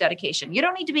consistency, with dedication. You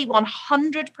don't need to be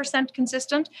 100%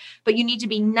 consistent, but you need to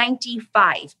be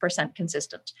 95%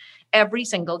 consistent every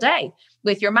single day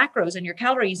with your macros and your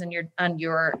calories and your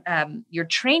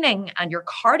training and your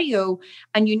cardio.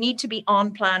 And you need to be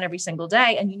on plan every single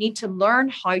day. And you need to learn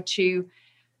how to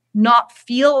not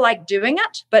feel like doing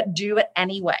it, but do it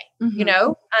anyway,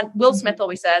 and Will Smith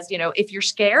always says, if you're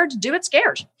scared, do it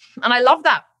scared. And I love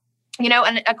that,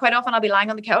 and quite often I'll be lying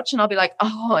on the couch and I'll be like,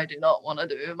 oh, I do not want to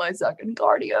do my second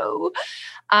cardio.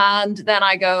 And then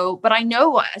I go, but I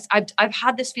know I've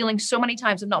had this feeling so many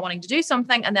times of not wanting to do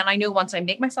something. And then I know once I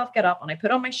make myself get up and I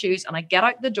put on my shoes and I get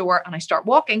out the door and I start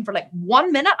walking for like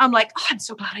 1 minute, I'm like, oh, I'm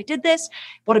so glad I did this.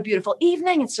 What a beautiful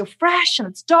evening. It's so fresh and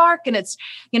it's dark and it's,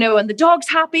 and the dog's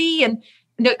happy. And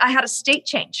I had a state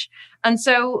change. And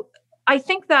so I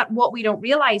think that what we don't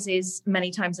realize is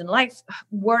many times in life,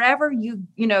 wherever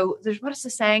there's, what is the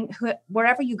saying?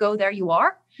 Wherever you go, there you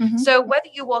are. So whether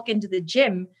you walk into the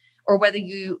gym or whether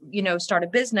you start a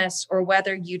business or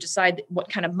whether you decide what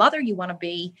kind of mother you want to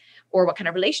be or what kind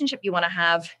of relationship you want to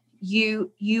have, you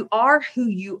are who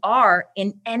you are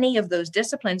in any of those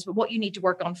disciplines. But what you need to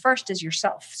work on first is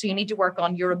yourself. So you need to work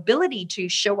on your ability to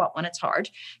show up when it's hard,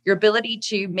 your ability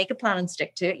to make a plan and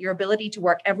stick to it, your ability to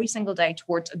work every single day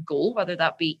towards a goal, whether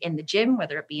that be in the gym,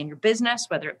 whether it be in your business,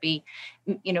 whether it be,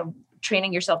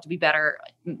 training yourself to be better,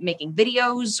 making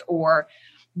videos or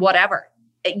whatever.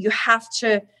 You have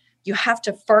to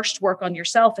first work on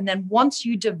yourself. And then once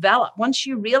you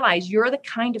realize you're the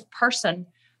kind of person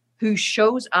who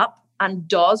shows up and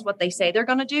does what they say they're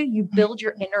going to do, you build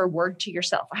your inner word to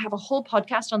yourself. I have a whole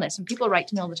podcast on this and people write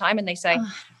to me all the time and they say,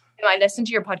 I listened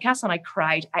to your podcast and I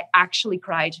cried. I actually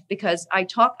cried because I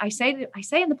say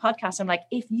in the podcast, I'm like,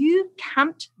 if you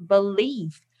can't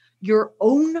believe your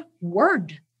own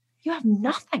word, you have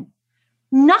nothing.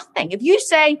 Nothing. If you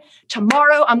say,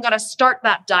 tomorrow I'm going to start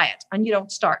that diet and you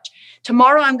don't start.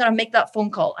 Tomorrow I'm going to make that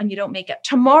phone call and you don't make it.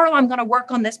 Tomorrow I'm going to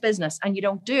work on this business and you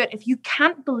don't do it. If you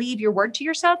can't believe your word to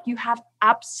yourself, you have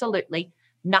absolutely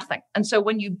nothing. And so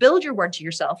when you build your word to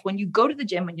yourself, when you go to the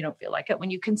gym when you don't feel like it, when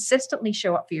you consistently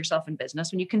show up for yourself in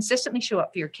business, when you consistently show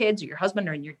up for your kids or your husband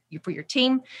or for your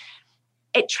team,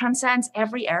 it transcends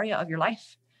every area of your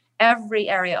life. Every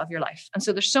area of your life. And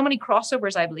so there's so many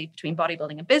crossovers, I believe, between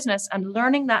bodybuilding and business and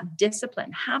learning that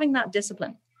discipline, having that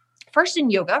discipline. First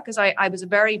in yoga, because I was a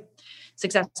very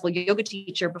successful yoga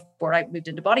teacher before I moved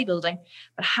into bodybuilding,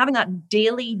 but having that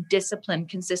daily discipline,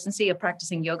 consistency of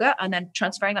practicing yoga and then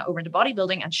transferring that over into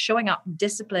bodybuilding and showing up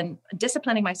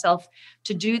disciplining myself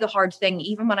to do the hard thing,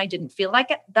 even when I didn't feel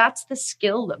like it. That's the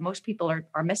skill that most people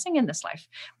are missing in this life.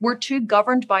 We're too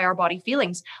governed by our body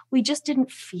feelings. We just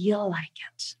didn't feel like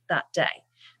it that day.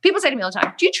 People say to me all the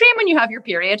time, do you train when you have your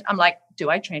period? I'm like,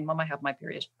 do I train when I have my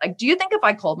period? Like, do you think if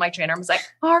I called my trainer and was like,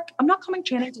 Mark, I'm not coming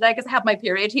training today because I have my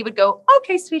period, he would go,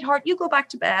 okay, sweetheart, you go back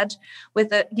to bed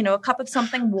with a cup of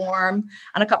something warm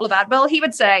and a couple of Advil. He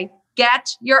would say,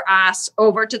 get your ass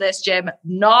over to this gym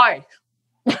now.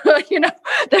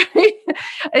 It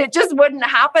just wouldn't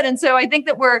happen. And so I think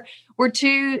that we're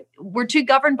too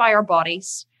governed by our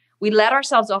bodies. We let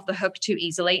ourselves off the hook too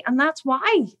easily. And that's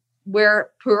why we're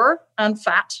poor and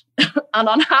fat and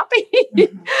unhappy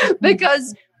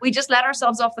because we just let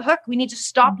ourselves off the hook. We need to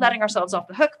stop letting ourselves off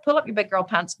the hook. Pull up your big girl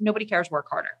pants. Nobody cares. Work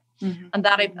harder. And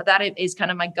that is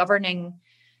kind of my governing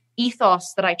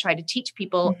ethos that I try to teach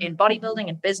people in bodybuilding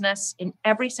and business, in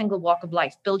every single walk of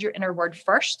life. Build your inner word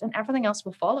first and everything else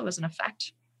will follow as an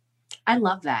effect. I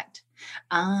love that.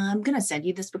 I'm going to send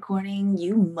you this recording.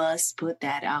 You must put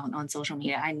that out on social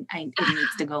media. It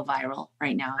needs to go viral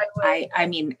right now. I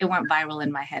mean, it went viral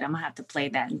in my head. I'm going to have to play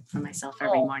that for myself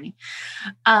every morning.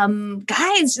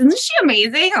 Guys, isn't she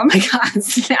amazing? Oh my God.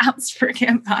 Snaps for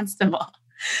Kim Constable.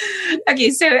 Okay.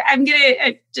 So I'm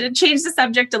going to change the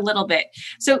subject a little bit.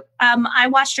 So I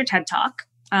watched your TED Talk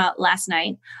last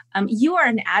night. You are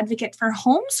an advocate for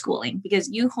homeschooling because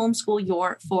you homeschool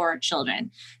your 4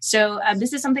 children. So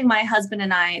this is something my husband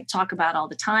and I talk about all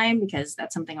the time because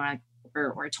that's something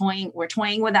we're toying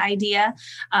with the idea.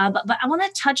 But I want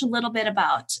to touch a little bit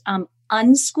about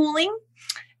unschooling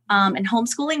and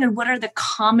homeschooling, and what are the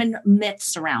common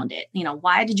myths around it?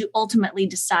 Why did you ultimately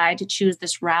decide to choose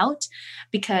this route?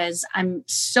 Because I'm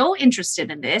so interested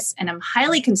in this, and I'm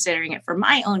highly considering it for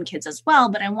my own kids as well.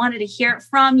 But I wanted to hear it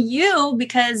from you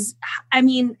because,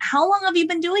 how long have you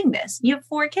been doing this? You have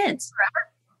 4 kids.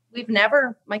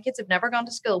 Forever. My kids have never gone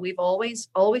to school. We've always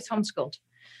homeschooled.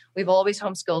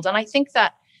 And I think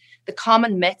that the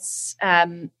common myths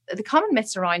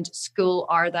around school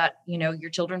are that, your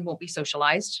children won't be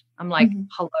socialized. I'm like,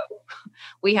 hello,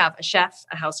 we have a chef,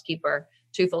 a housekeeper,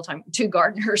 2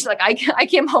 gardeners. Like I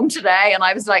came home today and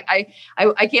I was like,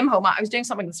 I came home, I was doing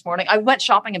something this morning. I went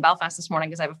shopping in Belfast this morning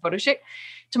because I have a photo shoot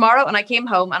tomorrow. And I came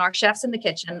home and our chef's in the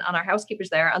kitchen and our housekeeper's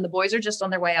there and the boys are just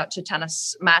on their way out to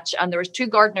tennis match. And there was 2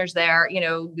 gardeners there,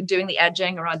 doing the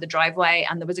edging around the driveway.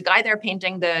 And there was a guy there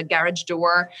painting the garage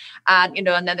door. And,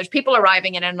 and then there's people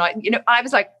arriving in and out. I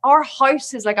was like, our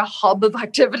house is like a hub of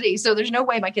activity. So there's no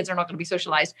way my kids are not going to be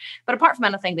socialized. But apart from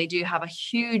anything, they do have a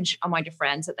huge amount of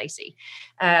friends that they see.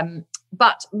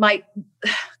 But my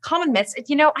common myths,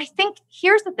 I think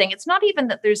here's the thing. It's not even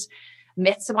that there's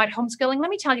myths about homeschooling. Let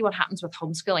me tell you what happens with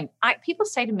homeschooling. People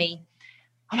say to me,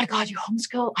 oh my God, you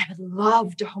homeschool? I would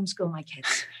love to homeschool my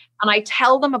kids. And I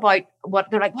tell them about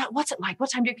they're like, what's it like? What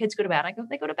time do your kids go to bed? I go,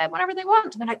 they go to bed whenever they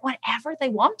want. And they're like, whatever they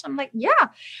want. I'm like, yeah.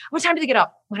 What time do they get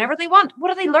up? Whenever they want. What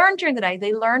do they learn during the day?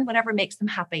 They learn whatever makes them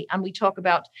happy. And we talk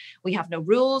about, we have no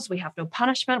rules. We have no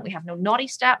punishment. We have no naughty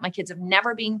step. My kids have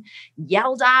never been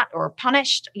yelled at or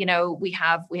punished. We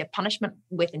have punishment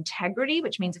with integrity,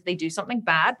 which means if they do something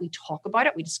bad, we talk about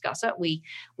it. We discuss it. We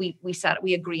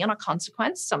agree on a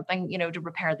consequence, something, to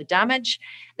repair the damage.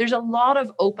 There's a lot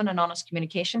of open and honest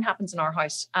communication happens in our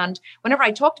house. And whenever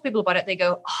I talk to people about it, they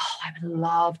go, oh, I would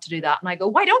love to do that. And I go,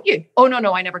 why don't you? Oh,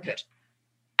 no, I never could.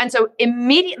 And so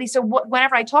immediately,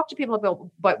 whenever I talk to people about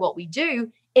what we do,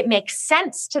 it makes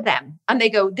sense to them. And they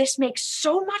go, this makes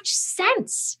so much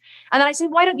sense. And then I say,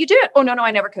 why don't you do it? Oh, no,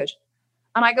 I never could.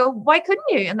 And I go, why couldn't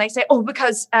you? And they say, oh,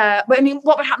 because, what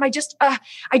would happen? I just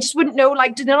wouldn't know,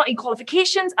 do they not need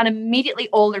qualifications? And immediately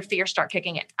all their fears start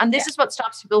kicking in. And this is what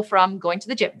stops people from going to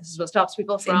the gym. This is what stops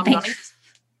people from running.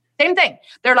 Same thing.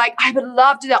 They're like, I would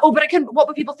love to do that. Oh, but what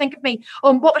would people think of me?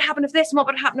 What would happen if this? And what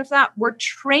would happen if that? We're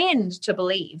trained to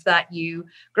believe that you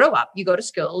grow up, you go to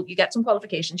school, you get some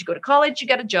qualifications, you go to college, you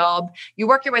get a job, you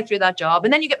work your way through that job,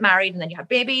 and then you get married, and then you have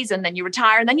babies, and then you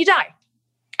retire, and then you die.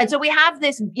 And so we have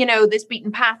this, this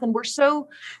beaten path, and we're so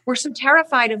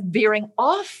terrified of veering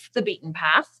off the beaten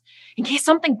path in case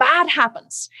something bad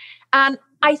happens. And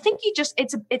I think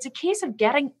it's a case of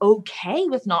getting okay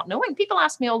with not knowing. People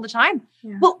ask me all the time,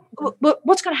 well,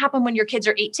 what's going to happen when your kids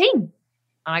are 18? And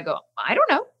I go, I don't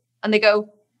know. And they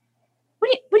go, what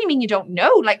do you mean you don't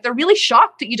know? Like, they're really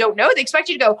shocked that you don't know. They expect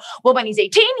you to go, well, when he's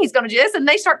 18, he's going to do this. And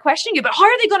they start questioning you, but how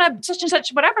are they going to such and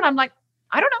such, whatever? And I'm like,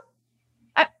 I don't know.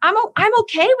 I'm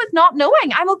okay with not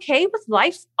knowing. I'm okay with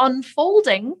life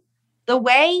unfolding the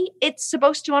way it's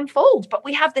supposed to unfold. But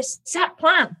we have this set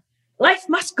plan. Life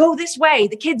must go this way.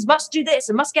 The kids must do this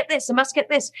and must get this and must get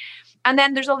this. And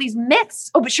then there's all these myths.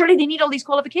 Oh, but surely they need all these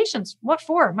qualifications. What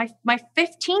for? My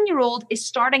 15-year-old is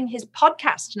starting his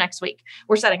podcast next week.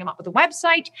 We're setting him up with a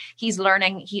website. He's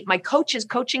learning. My coach is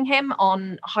coaching him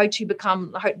on how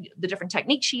the different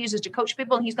techniques she uses to coach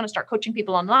people. And he's going to start coaching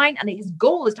people online. And his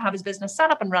goal is to have his business set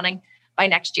up and running by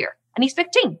next year. And he's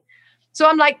 15. So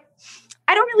I'm like,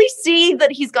 I don't really see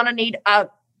that he's going to need a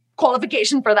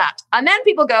qualification for that. And then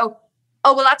people go,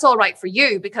 oh, well, that's all right for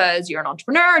you because you're an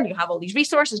entrepreneur and you have all these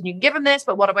resources and you can give them this.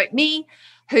 But what about me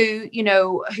who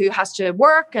has to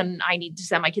work and I need to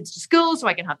send my kids to school so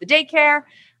I can have the daycare?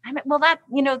 I mean, well,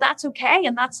 that's okay.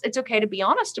 And it's okay to be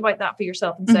honest about that for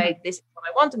yourself and say, this is what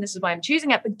I want and this is why I'm choosing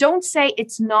it. But don't say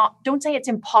it's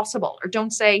impossible, or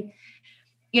don't say,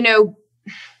 I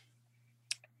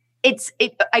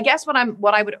guess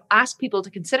what I would ask people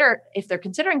to consider if they're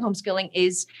considering homeschooling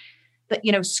is that,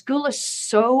 school is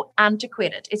so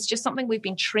antiquated. It's just something we've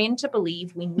been trained to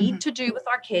believe we need to do with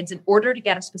our kids in order to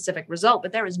get a specific result.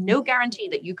 But there is no guarantee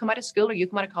that you come out of school or you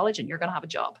come out of college and you're going to have a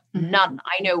job. None.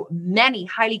 I know many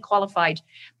highly qualified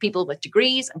people with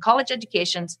degrees and college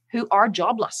educations who are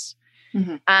jobless.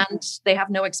 And they have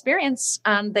no experience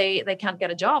and they can't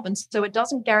get a job. And so it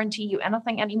doesn't guarantee you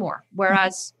anything anymore.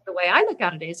 Whereas the way I look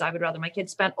at it is I would rather my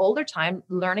kids spend all their time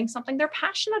learning something they're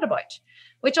passionate about,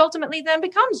 which ultimately then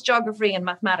becomes geography and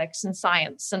mathematics and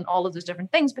science and all of those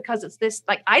different things, because it's this,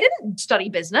 like, I didn't study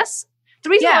business.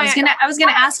 The reason I was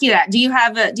gonna ask you that. Do you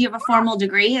have a formal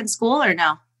degree in school or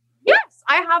no? Yes,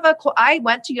 I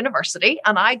went to university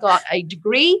and I got a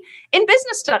degree in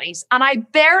business studies and I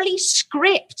barely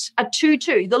scraped a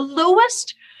 2.2. The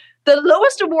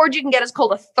lowest award you can get is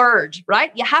called a third,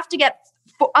 right? You have to get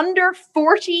under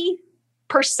 40%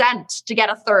 to get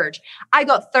a third. I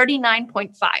got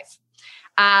 39.5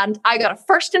 and I got a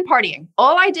first in partying.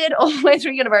 All I did all the way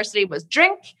through university was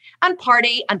drink and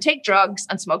party and take drugs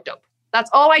and smoke dope. That's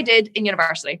all I did in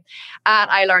university. And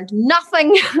I learned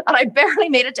nothing and I barely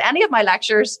made it to any of my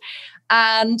lectures.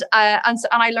 And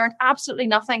I learned absolutely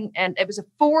nothing. And it was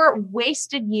 4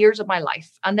 wasted years of my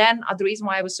life. And then the reason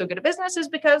why I was so good at business is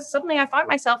because suddenly I found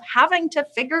myself having to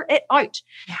figure it out.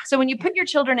 Yeah. So when you put your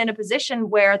children in a position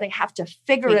where they have to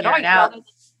figure it out, rather than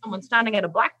someone standing at a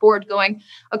blackboard going,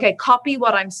 okay, copy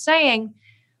what I'm saying,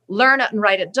 learn it and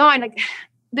write it down. Like,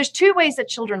 there's 2 ways that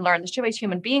children learn. There's 2 ways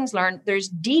human beings learn. There's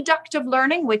deductive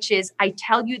learning, which is I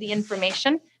tell you the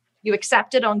information, you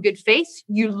accept it on good faith,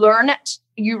 you learn it,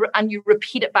 you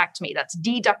repeat it back to me. That's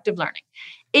deductive learning.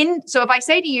 So if I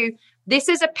say to you, this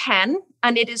is a pen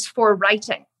and it is for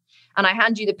writing, and I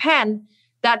hand you the pen,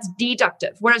 that's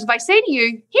deductive. Whereas if I say to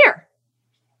you, here,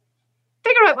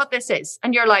 figure out what this is,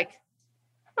 and you're like,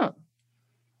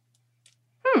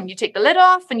 you take the lid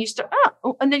off and you start,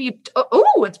 and then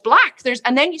it's black.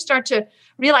 And then you start to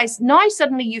realize now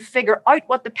suddenly you figure out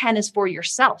what the pen is for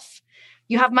yourself.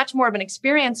 You have much more of an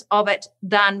experience of it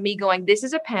than me going, this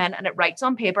is a pen and it writes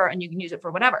on paper and you can use it for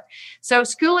whatever. So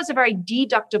school is a very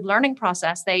deductive learning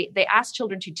process. They ask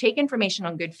children to take information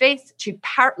on good faith, to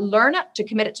learn it, to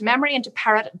commit it to memory, and to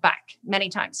parrot it back many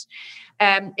times.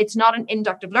 It's not an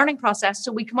inductive learning process.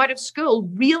 So we come out of school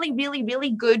really, really,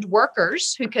 really good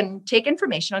workers who can take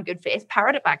information on good faith,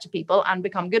 parrot it back to people, and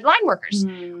become good line workers.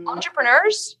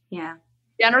 Entrepreneurs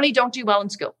generally don't do well in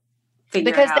school because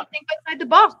they think outside the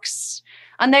box.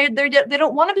 And they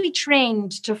don't want to be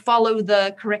trained to follow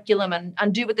the curriculum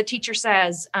and do what the teacher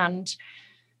says and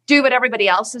do what everybody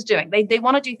else is doing. They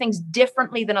want to do things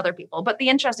differently than other people. But the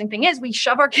interesting thing is we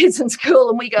shove our kids in school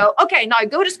and we go, okay, now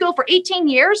go to school for 18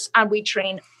 years and we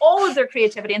train all of their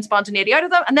creativity and spontaneity out of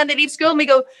them. And then they leave school and we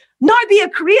go, now be a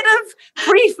creative,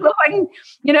 free-flowing,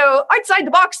 outside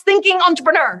the box thinking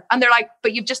entrepreneur. And they're like,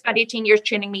 but you've just spent 18 years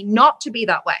training me not to be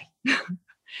that way.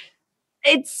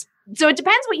 So it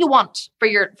depends what you want for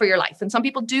your life. And some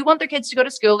people do want their kids to go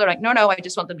to school. They're like, no, I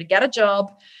just want them to get a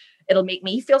job. It'll make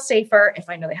me feel safer. If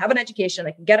I know they have an education,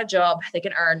 they can get a job, they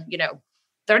can earn,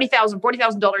 $30,000,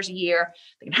 $40,000 a year.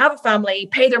 They can have a family,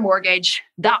 pay their mortgage.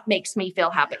 That makes me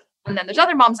feel happy. And then there's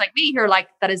other moms like me who are like,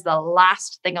 that is the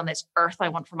last thing on this earth I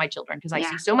want for my children. Because I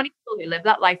see so many people who live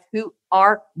that life who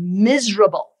are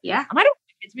miserable. Yeah. And I don't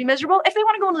want kids to be miserable. If they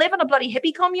want to go and live in a bloody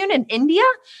hippie commune in India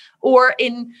or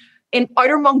in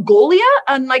outer Mongolia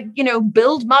and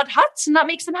build mud huts and that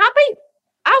makes them happy,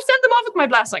 I'll send them off with my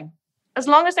blessing. As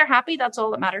long as they're happy, that's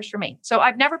all that matters for me. So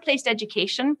I've never placed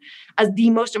education as the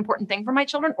most important thing for my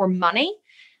children or money.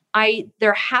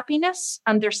 Their happiness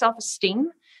and their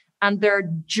self-esteem and their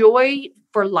joy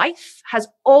for life has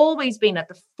always been at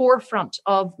the forefront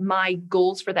of my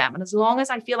goals for them. And as long as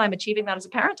I feel I'm achieving that as a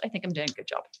parent, I think I'm doing a good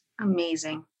job.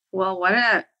 Amazing. Well, what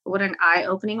an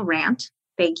eye-opening rant.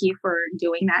 Thank you for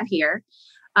doing that here.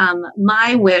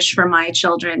 My wish for my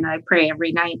children, I pray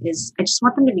every night, is I just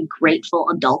want them to be grateful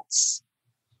adults.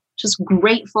 Just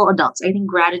grateful adults. I think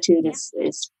gratitude is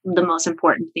the most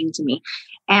important thing to me.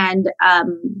 And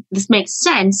this makes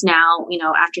sense now,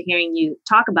 after hearing you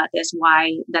talk about this,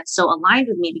 why that's so aligned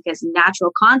with me, because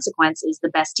natural consequence is the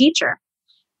best teacher.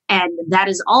 And that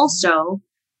is also,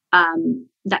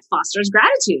 that fosters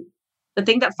gratitude. The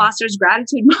thing that fosters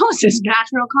gratitude most is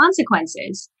natural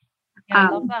consequences. Yeah, I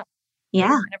love that.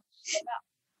 Yeah.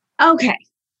 Okay.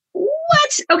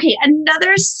 Okay.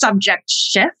 Another subject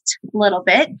shift a little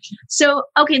bit. So,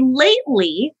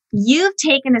 lately you've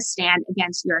taken a stand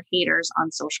against your haters on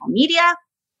social media.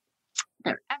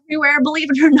 They're everywhere, believe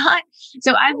it or not.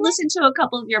 So I've listened to a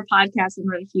couple of your podcasts and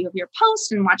read a few of your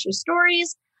posts and watched your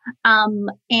stories.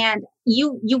 And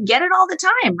you get it all the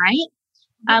time, right?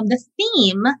 The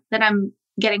theme that I'm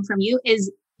getting from you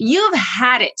is you've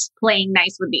had it playing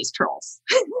nice with these trolls.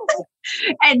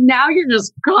 And now you're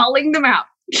just calling them out.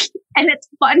 And it's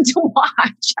fun to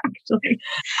watch, actually.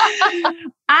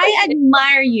 I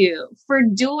admire you for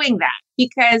doing that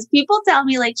because people tell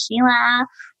me Sheila,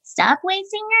 stop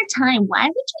wasting your time. Why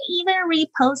would you even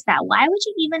repost that? Why would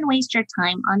you even waste your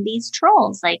time on these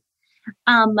trolls?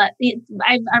 I've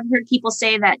heard people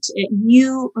say that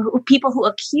people who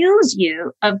accuse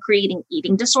you of creating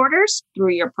eating disorders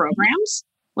through your programs,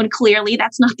 when clearly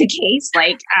that's not the case.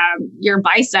 Your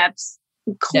biceps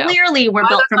clearly were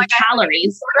built from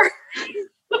calories.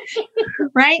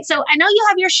 Right? So I know you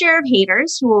have your share of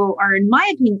haters who are, in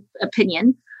my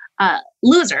opinion,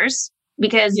 losers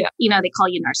because, they call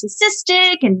you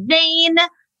narcissistic and vain.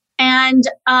 And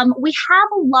we have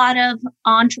a lot of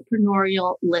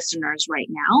entrepreneurial listeners right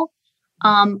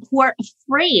now who are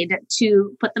afraid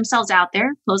to put themselves out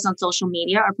there, post on social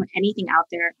media, or put anything out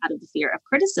there out of the fear of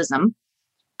criticism.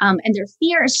 And their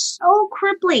fear is so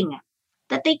crippling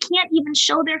that they can't even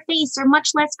show their face or much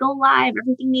less go live.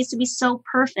 Everything needs to be so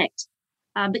perfect.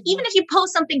 But even if you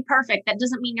post something perfect, that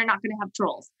doesn't mean you're not going to have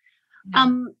trolls.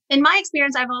 No. In my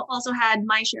experience, I've also had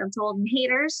my share of trolls and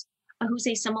haters who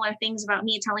say similar things about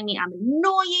me, telling me I'm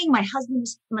annoying.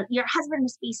 Your husband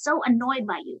must be so annoyed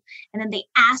by you. And then they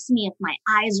ask me if my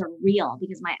eyes are real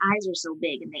because my eyes are so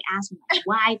big. And they ask me,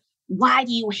 why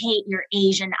do you hate your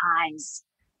Asian eyes?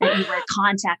 That you wear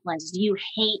contact lenses? Do you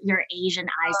hate your Asian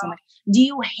eyes so much? Do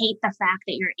you hate the fact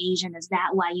that you're Asian? Is that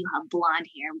why you have blonde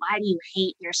hair? Why do you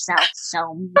hate yourself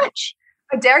so much?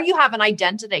 How dare you have an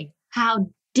identity? How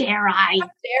dare I? How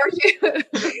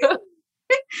dare you?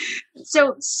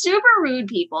 So super rude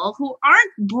people who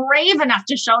aren't brave enough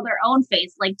to show their own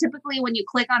face. Like typically when you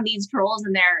click on these trolls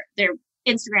and their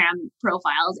Instagram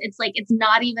profiles, it's like it's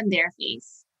not even their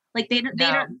face. Like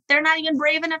they're not even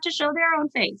brave enough to show their own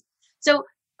face. So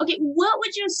okay, what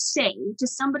would you say to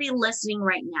somebody listening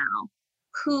right now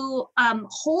who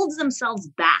holds themselves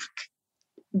back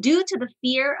due to the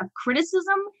fear of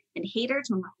criticism and haters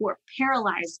who are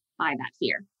paralyzed by that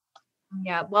fear?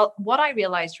 Yeah, well, what I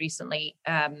realized recently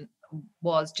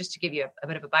was, just to give you a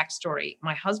bit of a backstory,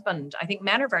 my husband, I think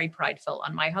men are very prideful,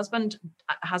 and my husband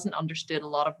hasn't understood a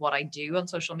lot of what I do on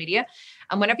social media.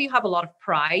 And whenever you have a lot of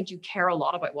pride, you care a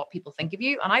lot about what people think of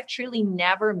you. And I've truly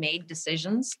never made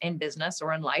decisions in business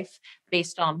or in life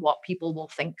based on what people will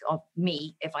think of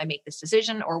me if I make this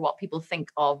decision, or what people think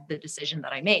of the decision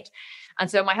that I made. And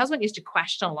so my husband used to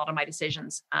question a lot of my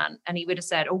decisions, and he would have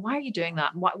said, oh, why are you doing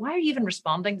that? Why are you even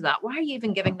responding to that? Why are you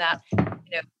even giving that,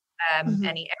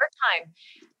 any airtime?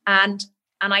 And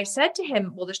I said to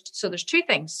him, well, there's two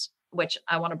things which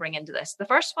I want to bring into this. The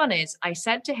first one is, I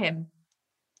said to him,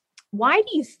 why do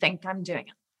you think I'm doing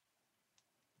it?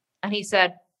 And he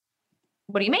said,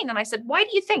 what do you mean? And I said, why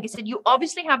do you think? He said, you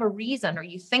obviously have a reason, or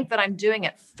you think that I'm doing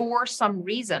it for some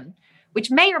reason,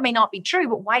 which may or may not be true,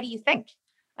 but why do you think?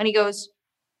 And he goes,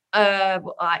 I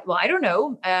don't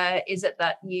know. Is it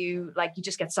that you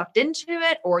just get sucked into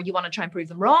it, or you want to try and prove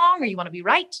them wrong, or you want to be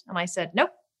right? And I said,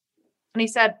 nope. And he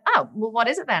said, oh, well, what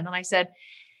is it then? And I said,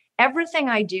 everything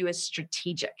I do is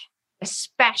strategic,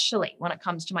 especially when it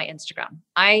comes to my Instagram.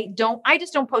 I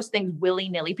just don't post things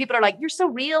willy-nilly. People are like, you're so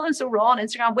real and so raw on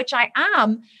Instagram, which I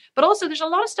am. But also there's a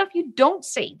lot of stuff you don't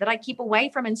see that I keep away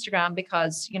from Instagram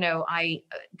because, I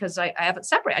have it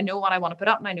separate. I know what I want to put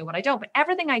up and I know what I don't, but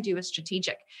everything I do is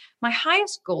strategic. My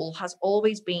highest goal has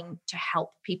always been to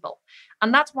help people.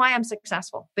 And that's why I'm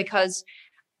successful, because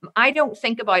I don't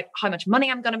think about how much money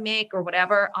I'm going to make or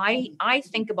whatever. I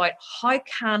think about, how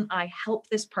can I help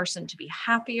this person to be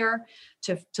happier,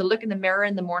 to look in the mirror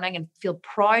in the morning and feel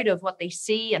proud of what they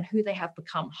see and who they have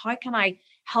become. How can I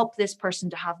help this person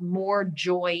to have more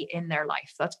joy in their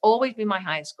life? That's always been my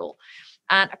highest goal.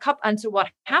 And so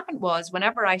what happened was,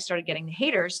 whenever I started getting the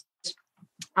haters,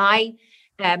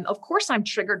 of course, I'm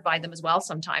triggered by them as well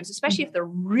sometimes, especially if they're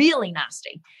really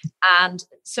nasty. And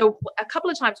so a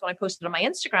couple of times when I posted on my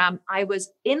Instagram, I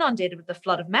was inundated with the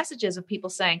flood of messages of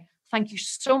people saying, thank you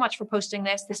so much for posting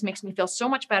this. This makes me feel so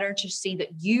much better to see that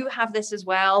you have this as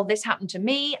well. This happened to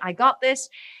me. I got this.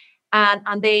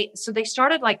 And they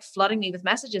started flooding me with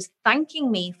messages, thanking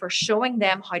me for showing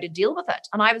them how to deal with it.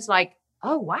 And I was like,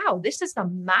 oh, wow, this is a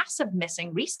massive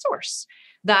missing resource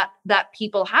that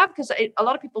people have, because a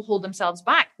lot of people hold themselves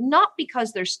back, not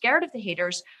because they're scared of the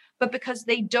haters, but because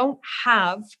they don't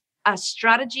have a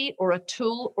strategy or a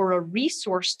tool or a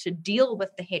resource to deal with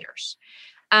the haters.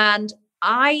 And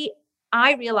I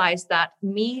realized that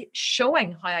me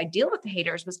showing how I deal with the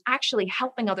haters was actually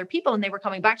helping other people. And they were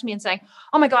coming back to me and saying,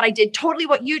 oh my God, I did totally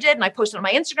what you did. And I posted on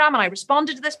my Instagram and I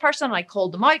responded to this person and I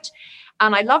called them out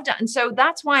and I loved it. And so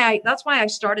that's why I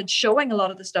started showing a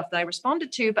lot of the stuff that I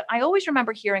responded to. But I always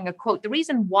remember hearing a quote. The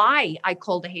reason why I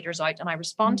call the haters out and I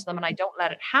respond to them and I don't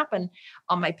let it happen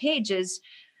on my page is,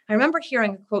 I remember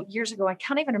hearing a quote years ago. I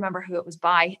can't even remember who it was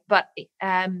by, but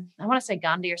I want to say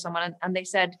Gandhi or someone. And they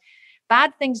said,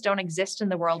 bad things don't exist in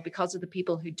the world because of the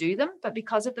people who do them, but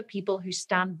because of the people who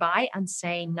stand by and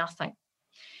say nothing.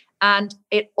 And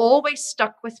it always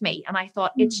stuck with me. And I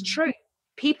thought, it's true.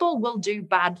 People will do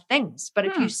bad things. But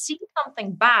if you see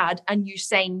something bad and you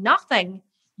say nothing,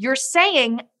 You're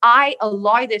saying, I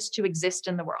allow this to exist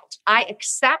in the world. I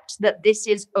accept that this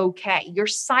is okay. Your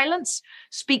silence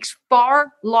speaks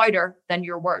far louder than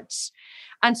your words.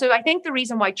 And so I think the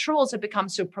reason why trolls have become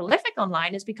so prolific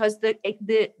online is because the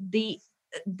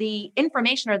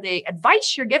information or the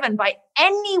advice you're given by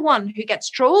anyone who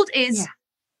gets trolled is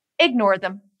ignore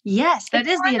them. Yes, that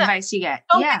is the advice you get.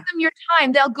 Don't give them your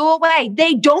time. They'll go away.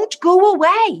 They don't go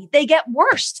away. They get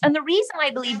worse. And the reason I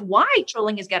believe why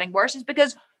trolling is getting worse is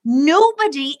because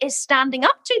nobody is standing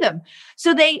up to them.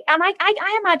 So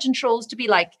I imagine trolls to be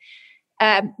like,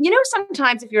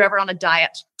 sometimes if you're ever on a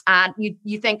diet and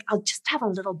you think, I'll just have a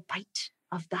little bite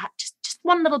of that, just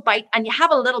one little bite, and you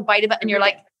have a little bite of it and you're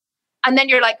like, and then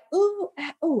you're like,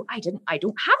 I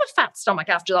don't have a fat stomach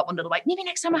after that one little bite. Maybe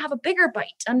next time I have a bigger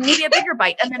bite and maybe a bigger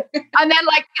bite. And then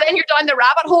you're down the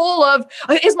rabbit hole of,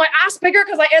 is my ass bigger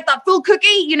because I ate that full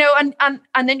cookie,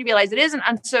 and then you realize it isn't.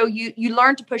 And so you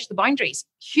learn to push the boundaries.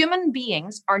 Human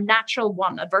beings are natural,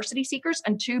 1, adversity seekers,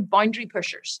 and 2, boundary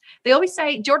pushers. They always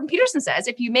say, Jordan Peterson says,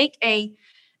 if you make a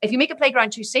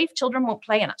playground too safe, children won't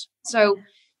play in it. So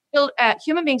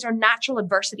human beings are natural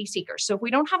adversity seekers. So if we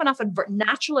don't have enough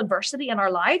natural adversity in our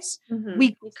lives,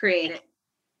 we create it.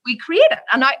 We create it.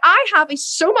 And I have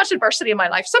so much adversity in my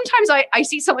life. Sometimes I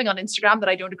see something on Instagram that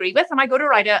I don't agree with, and I go to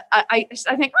write I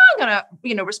think, I'm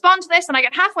going to respond to this. And I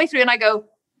get halfway through and I go,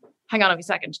 hang on a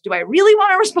second. Do I really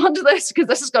want to respond to this? Because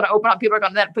this is going to open up. People are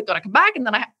going to come back. And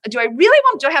then do I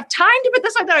have time to put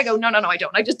this out there? I go, no, I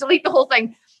don't. I just delete the whole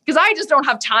thing because I just don't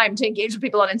have time to engage with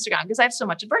people on Instagram because I have so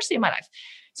much adversity in my life.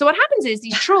 So what happens is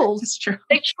these trolls,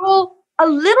 they troll a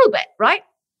little bit, right?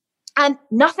 And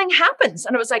nothing happens.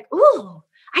 And it was like, ooh,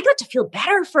 I got to feel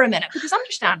better for a minute, because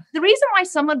understand, the reason why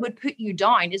someone would put you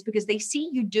down is because they see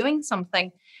you doing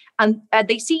something and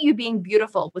they see you being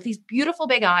beautiful with these beautiful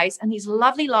big eyes and these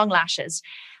lovely long lashes.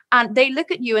 And they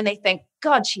look at you and they think,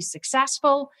 God, she's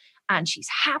successful and she's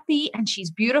happy and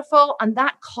she's beautiful. And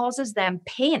that causes them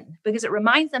pain because it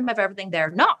reminds them of everything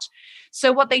they're not.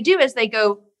 So what they do is they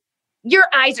go, your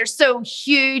eyes are so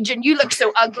huge and you look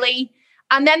so ugly.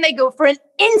 And then they go, for an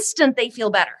instant, they feel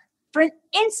better. For an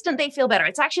instant, they feel better.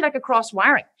 It's actually like a cross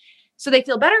wiring. So they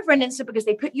feel better for an instant because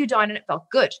they put you down and it felt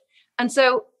good. And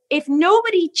so if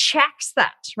nobody checks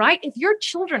that, right? If your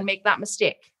children make that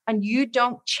mistake and you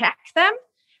don't check them,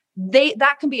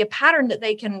 that can be a pattern that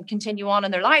they can continue on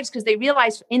in their lives, because they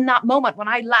realize in that moment when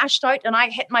I lashed out and I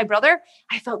hit my brother,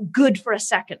 I felt good for a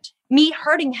second. Me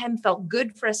hurting him felt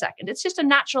good for a second. It's just a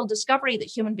natural discovery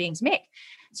that human beings make.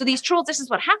 So these trolls, this is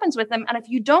what happens with them. And if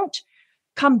you don't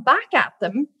come back at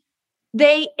them,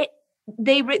 they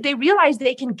realize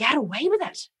they can get away with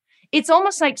it. It's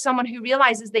almost like someone who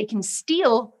realizes they can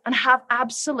steal and have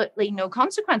absolutely no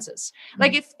consequences.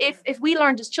 Like if we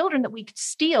learned as children that we could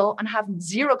steal and have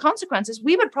zero consequences,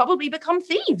 we would probably become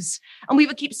thieves, and we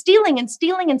would keep stealing and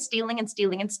stealing and stealing and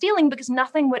stealing and stealing because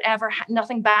nothing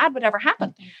bad would ever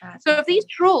happen. So if these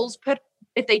trolls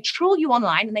if they troll you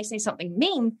online and they say something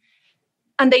mean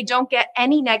and they don't get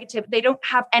any negative, they don't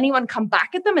have anyone come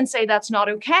back at them and say that's not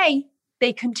okay,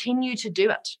 they continue to do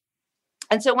it.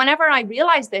 And so whenever I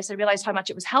realized this, I realized how much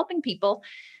it was helping people.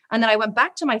 And then I went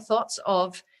back to my thoughts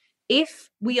of, if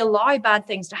we allow bad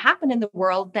things to happen in the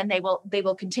world, then they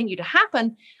will continue to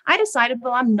happen. I decided,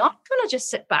 well, I'm not going to just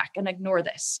sit back and ignore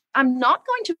this. I'm not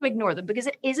going to ignore them because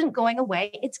it isn't going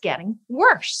away. It's getting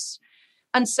worse.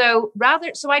 And so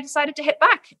I decided to hit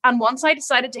back. And once I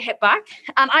decided to hit back,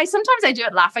 and sometimes I do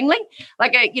it laughingly,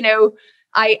 like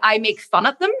I make fun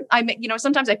at them.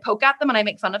 Sometimes I poke at them and I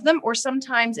make fun of them. Or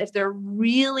sometimes if they're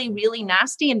really, really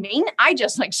nasty and mean, I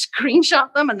just like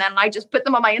screenshot them and then I just put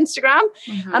them on my Instagram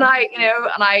and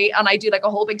I do like a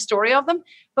whole big story of them.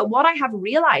 But what I have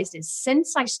realized is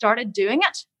since I started doing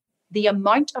it, the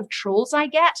amount of trolls I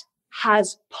get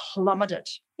has plummeted.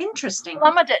 Interesting.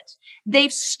 Plummeted.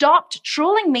 They've stopped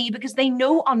trolling me because they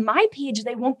know on my page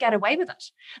they won't get away with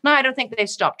it. Now, I don't think they've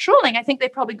stopped trolling. I think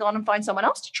they've probably gone and found someone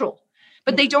else to troll.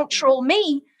 But they don't troll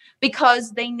me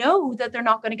because they know that they're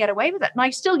not going to get away with it. Now,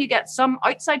 you get some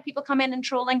outside people come in and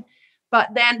trolling, but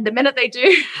then the minute they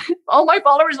do, all my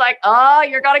followers are like, oh,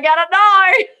 you're going to get it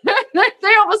now.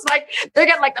 They almost they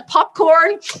get like the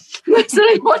popcorn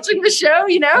watching the show,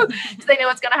 because they know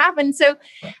what's going to happen. So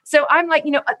I'm like,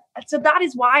 so that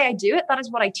is why I do it. That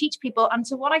is what I teach people. And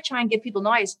so what I try and give people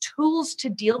now is tools to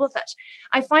deal with it.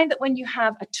 I find that when you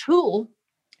have a tool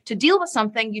to deal with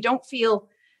something, you don't feel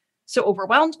so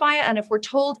overwhelmed by it. And if we're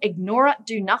told ignore it,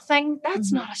 do nothing,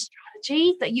 that's not a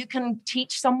strategy that you can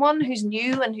teach someone who's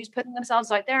new and who's putting themselves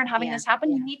out there and having this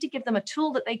happen. You need to give them a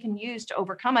tool that they can use to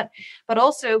overcome it. But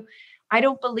also,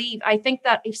 I think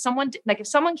that if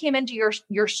someone came into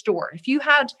your store, if you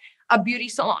had a beauty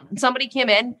salon and somebody came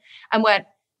in and went,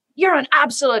 "You're an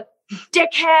absolute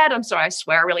dickhead." I'm sorry, I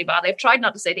swear really badly. I've tried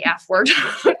not to say the F word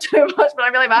too much, but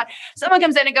I'm really bad. Someone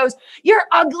comes in and goes, "You're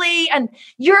ugly and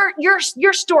your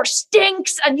store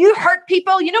stinks and you hurt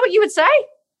people." You know what you would say?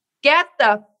 "Get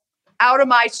the out of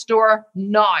my store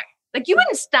now." Like, you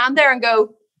wouldn't stand there and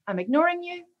go, "I'm ignoring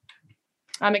you.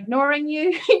 I'm ignoring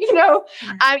you."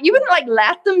 You wouldn't like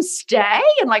let them stay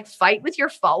and like fight with your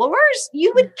followers.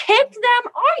 You would kick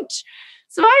them out.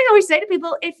 So I always say to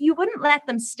people, if you wouldn't let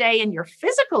them stay in your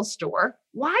physical store,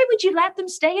 why would you let them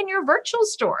stay in your virtual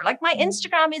store? Like, my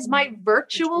Instagram is my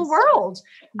virtual world.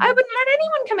 I wouldn't let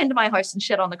anyone come into my house and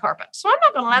shit on the carpet. So I'm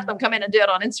not going to let them come in and do it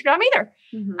on Instagram either.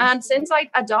 And since I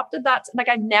adopted that, like,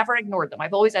 I've never ignored them.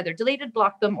 I've always either deleted,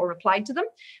 blocked them, or replied to them.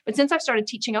 But since I've started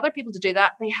teaching other people to do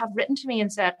that, they have written to me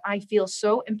and said, "I feel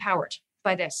so empowered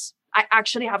by this. I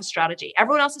actually have a strategy.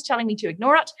 Everyone else is telling me to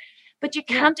ignore it, but you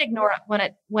can't ignore it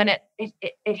when it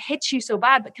hits you so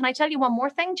bad." But can I tell you one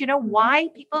more thing? Do you know why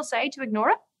people say to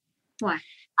ignore it? Why?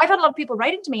 I've had a lot of people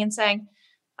writing to me and saying,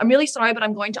 "I'm really sorry, but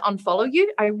I'm going to unfollow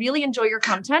you. I really enjoy your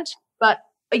content, but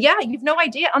yeah, you've no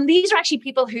idea." And these are actually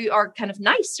people who are kind of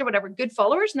nice or whatever, good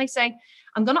followers. And they say,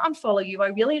 "I'm going to unfollow you. I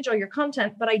really enjoy your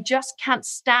content, but I just can't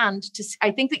stand to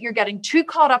I think that you're getting too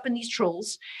caught up in these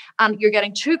trolls and you're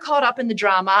getting too caught up in the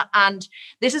drama. And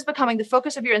this is becoming the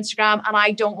focus of your Instagram. And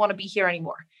I don't want to be here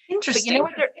anymore." Interesting.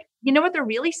 But you know what they're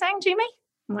really saying to me?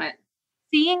 What?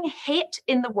 Seeing hate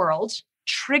in the world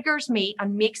triggers me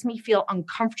and makes me feel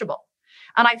uncomfortable.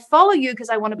 And I follow you because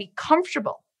I want to be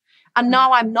comfortable. And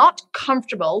now I'm not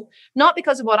comfortable, not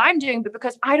because of what I'm doing, but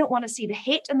because I don't want to see the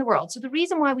hate in the world. So the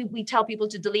reason why we tell people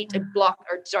to delete and block,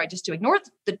 just to ignore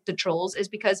the trolls, is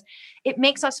because it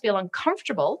makes us feel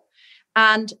uncomfortable.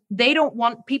 And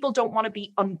people don't want to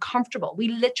be uncomfortable. We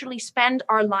literally spend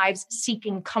our lives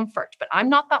seeking comfort, but I'm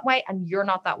not that way and you're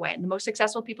not that way. And the most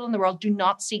successful people in the world do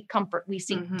not seek comfort. We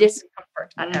seek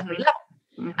discomfort at every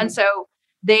level. And so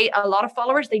a lot of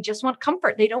followers, they just want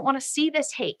comfort. They don't want to see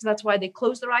this hate. That's why they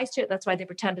close their eyes to it. That's why they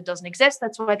pretend it doesn't exist.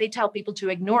 That's why they tell people to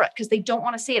ignore it, because they don't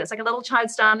want to see it. It's like a little child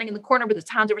standing in the corner with his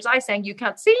hand over his eye saying, "You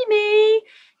can't see me,"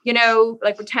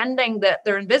 like pretending that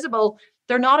they're invisible.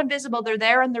 They're not invisible. They're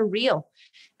there and they're real.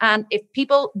 And if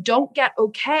people don't get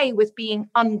okay with being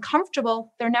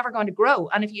uncomfortable, they're never going to grow.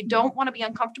 And if you don't want to be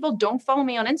uncomfortable, don't follow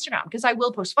me on Instagram, because I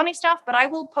will post funny stuff, but I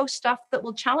will post stuff that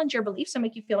will challenge your beliefs and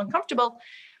make you feel uncomfortable.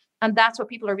 And that's what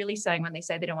people are really saying when they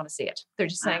say they don't want to see it. They're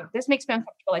just saying, "This makes me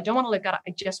uncomfortable. I don't want to look at it.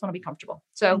 I just want to be comfortable."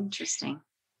 So interesting.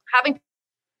 Having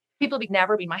people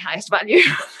never be my highest value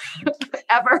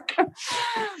ever.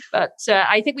 But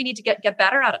I think we need to get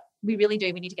better at it. We really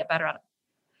do. We need to get better at it.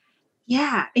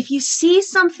 Yeah. If you see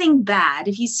something bad,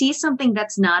 if you see something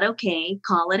that's not okay,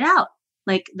 call it out.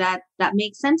 Like that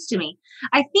makes sense to me.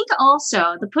 I think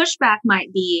also the pushback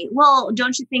might be, well,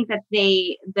 don't you think that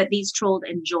these trolls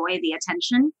enjoy the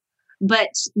attention? But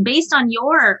based on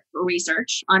your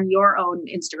research on your own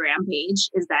Instagram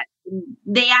page, is that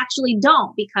they actually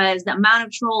don't, because the amount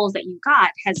of trolls that you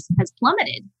got has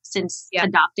plummeted since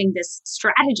adopting this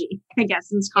strategy, I guess,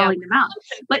 since calling them out.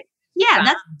 But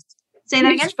say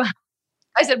that again.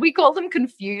 I said, we call them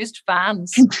confused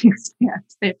fans. Confused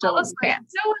fans. They have to love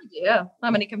fans. No idea how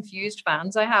many confused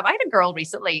fans I have. I had a girl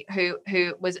recently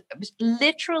who was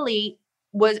literally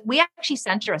we actually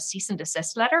sent her a cease and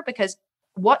desist letter, because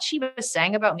what she was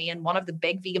saying about me in one of the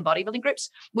big vegan bodybuilding groups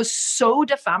was so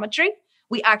defamatory.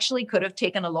 We actually could have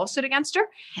taken a lawsuit against her.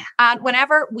 Yeah. And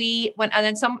whenever we went, and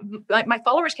then my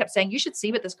followers kept saying, "You should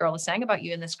see what this girl is saying about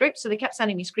you in this group." So they kept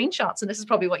sending me screenshots. And this is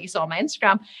probably what you saw on my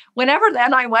Instagram. Whenever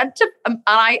then I went to, and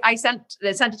I sent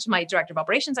it to my director of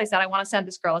operations. I said, "I want to send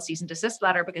this girl a cease and desist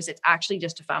letter because it's actually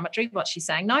just defamatory what she's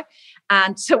saying now."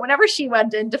 And so whenever she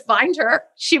went in to find her,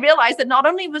 she realized that not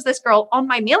only was this girl on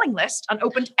my mailing list and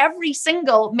opened every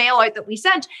single mail out that we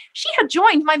sent, she had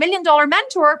joined my $1 Million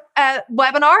Mentor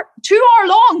webinar, 2 hour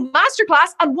long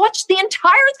masterclass, and watched the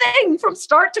entire thing from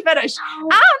start to finish. Oh,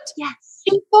 and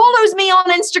she follows me on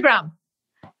Instagram.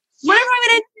 Whenever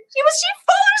I'm in, she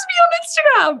follows me on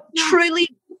Instagram. Yes. Truly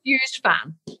confused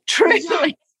fan.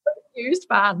 Truly confused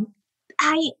fan.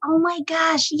 Oh my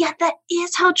gosh. Yeah, that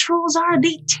is how trolls are.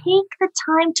 They take the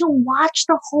time to watch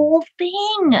the whole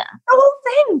thing. The whole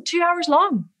thing, 2 hours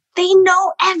long. They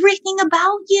know everything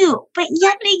about you, but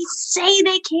yet they say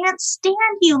they can't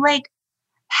stand you. Like,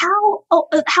 how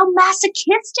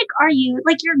masochistic are you?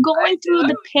 Like, you're going through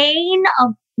the pain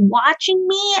of watching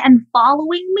me and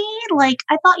following me. Like,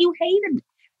 I thought you hated me.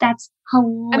 That's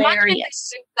hilarious. Imagine if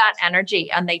they took that energy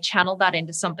and they channel that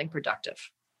into something productive.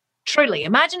 Truly,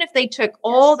 imagine if they took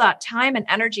all that time and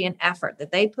energy and effort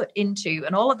that they put into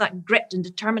and all of that grit and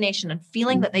determination and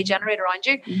feeling that they generate around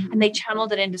you and they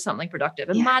channeled it into something productive.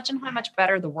 Imagine how much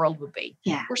better the world would be.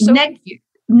 Yeah. We're so confused.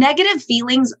 Negative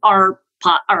feelings are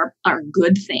a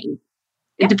good thing.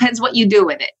 It depends what you do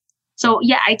with it. So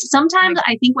yeah, sometimes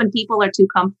I think when people are too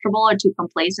comfortable or too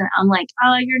complacent, I'm like,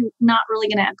 oh, you're not really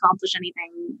going to accomplish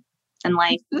anything in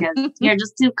life because you're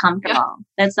just too comfortable.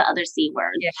 That's the other C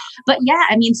word. Yeah. But yeah,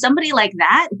 I mean, somebody like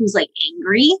that who's like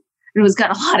angry and who's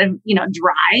got a lot of,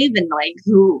 drive and like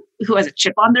who has a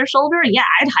chip on their shoulder. Yeah,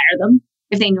 I'd hire them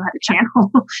if they knew how to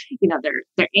channel,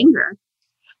 their anger.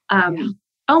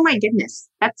 Oh my goodness.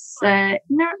 That's,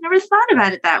 never thought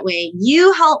about it that way.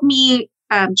 You helped me,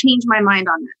 change my mind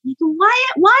on that.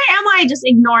 Like, why am I just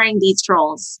ignoring these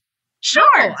trolls? Sure.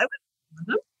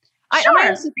 I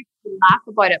also think you laugh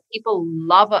about it. People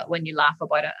love it when you laugh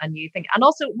about it and you think, and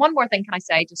also one more thing, can I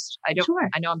say, I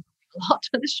know I'm talking a lot,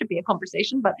 this should be a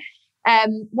conversation, but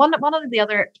one of the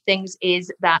other things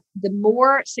is that the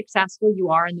more successful you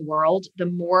are in the world, the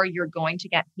more you're going to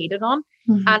get hated on.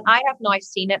 Mm-hmm. And I have now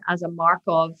seen it as a mark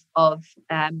of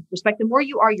respect. The more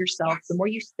you are yourself, the more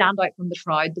you stand out from the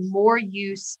crowd, the more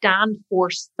you stand for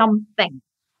something.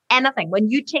 Anything, when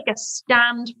you take a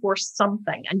stand for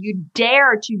something and you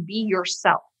dare to be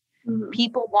yourself,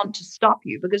 people want to stop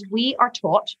you because we are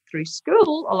taught through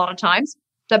school a lot of times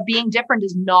that being different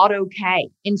is not okay.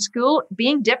 In school,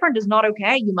 being different is not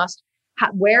okay. You must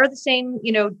wear the same,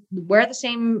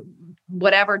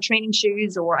 whatever training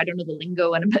shoes, or I don't know the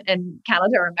lingo in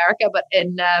Canada or America, but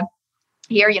in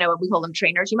here, we call them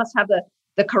trainers. You must have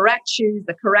the correct shoes,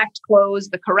 the correct clothes,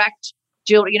 the correct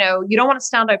jewelry. You don't want to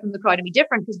stand out from the crowd and be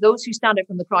different because those who stand out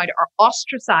from the crowd are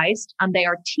ostracized and they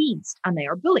are teased and they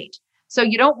are bullied. So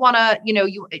you don't want to,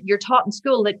 you're taught in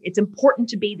school that it's important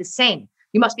to be the same.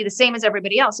 You must be the same as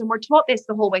everybody else. And we're taught this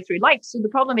the whole way through life. So the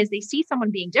problem is they see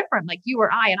someone being different, like you or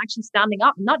I, and actually standing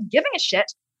up and not giving a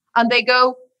shit. And they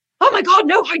go, oh my God,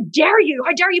 no, how dare you?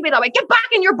 How dare you be that way? Get back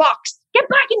in your box. Get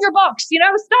back in your box.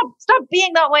 Stop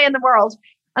being that way in the world.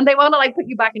 And they want to put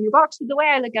you back in your box. But the way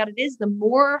I look at it is the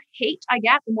more hate I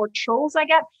get, the more trolls I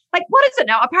get. Like, what is it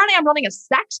now? Apparently I'm running a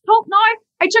sex cult now.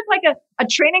 I took a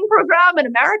training program in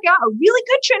America, a really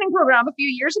good training program a few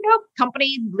years ago.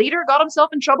 Company leader got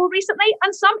himself in trouble recently.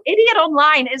 And some idiot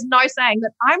online is now saying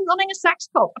that I'm running a sex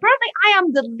cult. Apparently I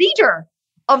am the leader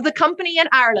of the company in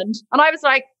Ireland. And I was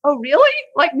like, oh, really?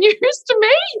 Like, news to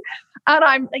me?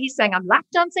 And he's saying I'm lap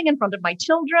dancing in front of my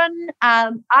children.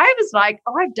 And I was like,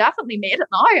 oh, I've definitely made it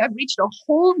now. I've reached a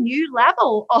whole new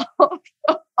level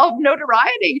of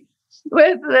notoriety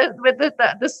with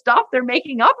the stuff they're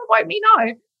making up about me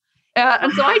now.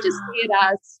 And so I just see it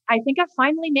as, I think I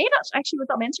finally made it. Actually,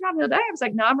 with on Instagram the other day, I was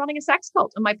like, no, I'm running a sex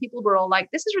cult. And my people were all like,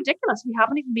 this is ridiculous. We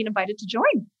haven't even been invited to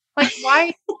join. Like, why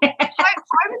is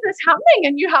this happening?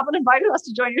 And you haven't invited us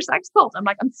to join your sex cult. I'm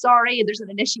like, I'm sorry. There's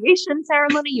an initiation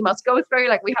ceremony you must go through.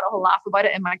 Like, we had a whole laugh about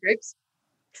it in my groups.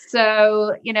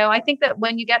 So, I think that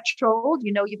when you get trolled,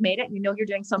 you've made it. You're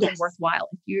doing something worthwhile.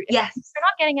 If you're not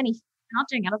doing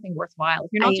anything worthwhile. If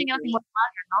you're not doing anything worthwhile,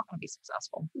 you're not going to be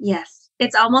successful. Yes.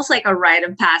 It's almost like a rite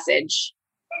of passage.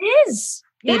 It is.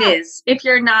 Yeah. It is. If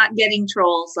you're not getting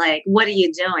trolls, like, what are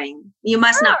you doing? You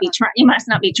must not be trying. You must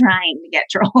not be trying to get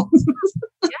trolls.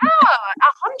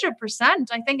 Yeah, 100%.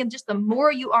 I think, and just the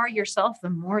more you are yourself, the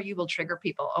more you will trigger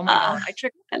people. Oh my God, I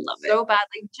trigger so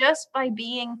badly just by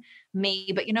being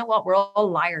me. But you know what? We're all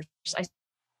liars. I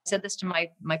said this to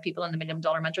my people in the $1 Million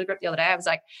Mentor group the other day. I was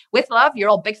like, with love, you're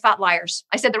all big fat liars.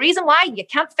 I said, the reason why you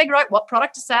can't figure out what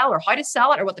product to sell or how to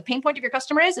sell it or what the pain point of your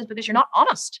customer is because you're not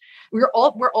honest. We're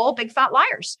all big fat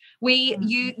liars.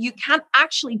 You can't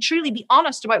actually truly be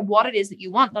honest about what it is that you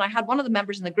want. And I had one of the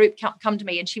members in the group come to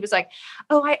me and she was like,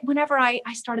 oh, whenever I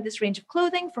started this range of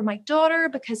clothing for my daughter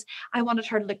because I wanted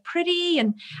her to look pretty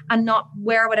and not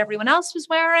wear what everyone else was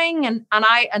wearing.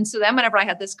 And so then whenever I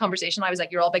had this conversation, I was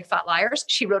like, you're all big fat liars.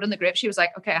 She wrote in the group, she was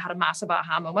like, okay, I had a massive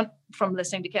aha moment from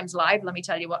listening to Kim's live. Let me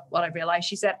tell you what I realized.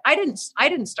 She said, I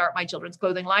didn't start my children's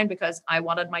clothing line because I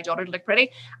wanted my daughter to look pretty.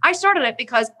 I started it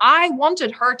because I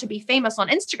wanted her to be famous on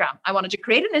Instagram. I wanted to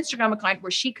create an Instagram account where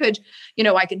she could,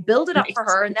 I could build it up for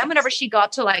her. And then whenever she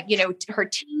got to her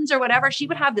teens or whatever, she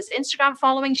would have this Instagram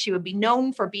following. She would be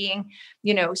known for being,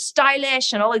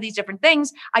 stylish and all of these different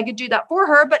things. I could do that for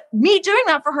her, but me doing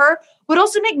that for her would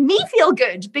also make me feel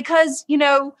good because,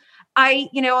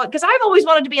 because I've always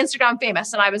wanted to be Instagram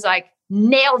famous. And I was like,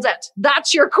 nailed it.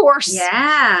 That's your course.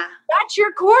 Yeah. That's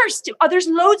your course. There's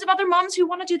loads of other moms who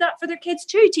want to do that for their kids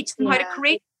too. Teach them how to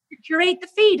curate the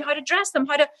feed, how to dress them,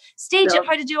 how to stage it,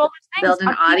 how to do all those things. Build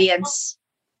an audience.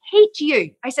 Hate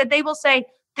you. I said, they will say,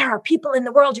 there are people in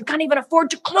the world who can't even afford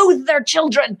to clothe their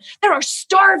children. There are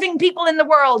starving people in the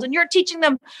world, and you're teaching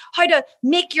them how to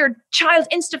make your child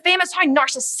Insta famous. How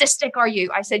narcissistic are you?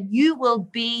 I said, you will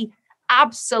be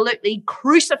absolutely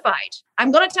crucified.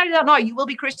 I'm going to tell you that now. You will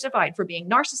be crucified for being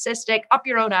narcissistic, up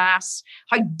your own ass.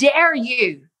 How dare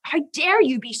you? How dare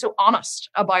you be so honest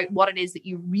about what it is that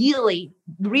you really,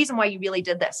 the reason why you really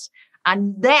did this.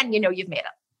 And then, you've made it.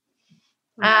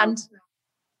 Wow.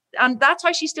 And that's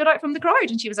why she stood out from the crowd.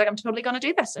 And she was like, I'm totally going to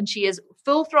do this. And she is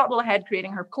full throttle ahead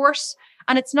creating her course.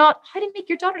 And it's not how to make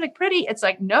your daughter look pretty. It's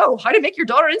like, no, how to make your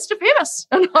daughter Insta famous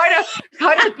and how to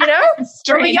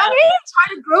from a young age,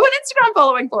 how to grow an Instagram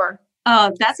following for her.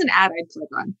 Oh, that's an ad I'd click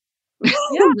on.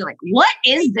 Yeah. Be like, what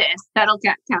is this? That'll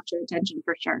capture attention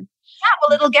for sure. Yeah,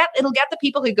 well, it'll get the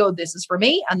people who go, this is for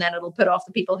me. And then it'll put off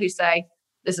the people who say,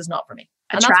 this is not for me.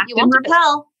 And attract and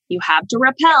repel. You have to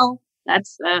repel.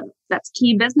 That's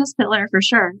key business pillar for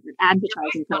sure.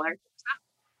 Advertising pillar.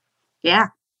 Yeah.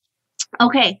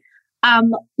 Okay.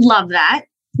 Love that.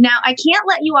 Now I can't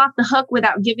let you off the hook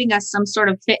without giving us some sort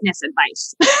of fitness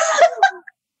advice.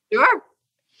 Sure.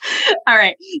 All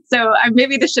right. So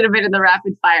maybe this should have been in the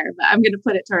rapid fire, but I'm going to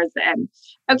put it towards the end.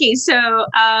 Okay. So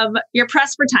you're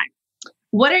pressed for time.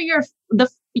 What are your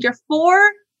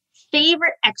 4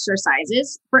 favorite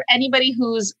exercises for anybody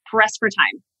who's pressed for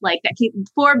time? Like that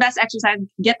 4 best exercises,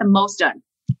 get the most done,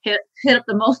 hit up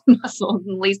the most muscles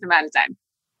in the least amount of time.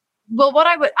 Well, what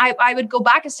I would go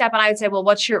back a step and I would say, well,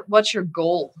 what's your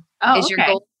goal? Your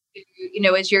goal,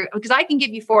 because I can give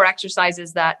you 4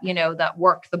 exercises that, that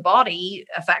work the body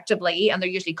effectively. And they're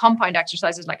usually compound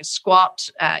exercises like a squat,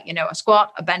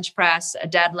 a bench press, a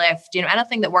deadlift,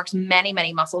 anything that works many,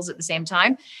 many muscles at the same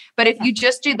time. But if you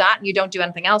just do that and you don't do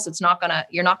anything else,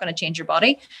 you're not going to change your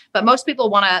body. But most people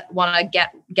want to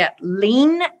get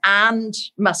lean and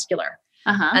muscular.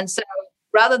 Uh-huh. And so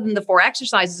rather than the 4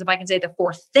 exercises, if I can say the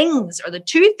 4 things or the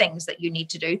 2 things that you need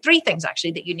to do, 3 things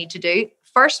actually that you need to do.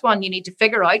 First one, you need to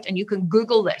figure out, and you can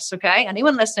Google this, okay?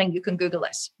 Anyone listening, you can Google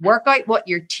this. Work out what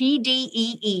your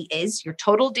TDEE is, your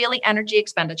total daily energy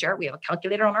expenditure. We have a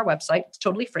calculator on our website. It's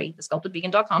totally free,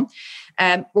 thesculptedvegan.com.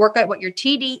 Work out what your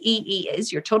TDEE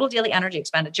is, your total daily energy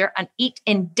expenditure, and eat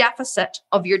in deficit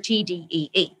of your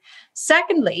TDEE.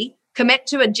 Secondly, commit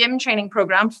to a gym training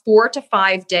program 4 to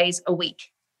 5 days a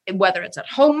week. Whether it's at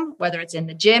home, whether it's in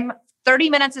the gym,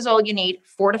 30 minutes is all you need,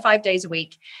 4 to 5 days a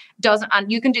week.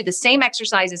 And you can do the same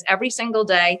exercises every single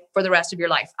day for the rest of your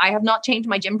life. I have not changed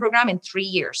my gym program in 3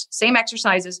 years. Same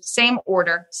exercises, same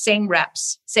order, same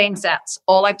reps, same sets.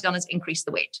 All I've done is increase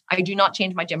the weight. I do not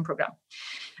change my gym program.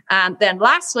 And then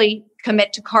lastly,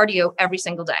 commit to cardio every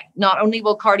single day. Not only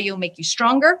will cardio make you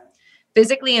stronger,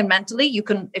 physically and mentally,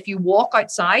 if you walk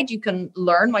outside, you can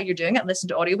learn while you're doing it, listen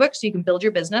to audiobooks, so you can build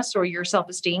your business or your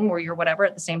self-esteem or your whatever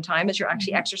at the same time as you're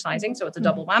actually exercising. So it's a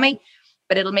double whammy,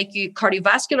 but it'll make you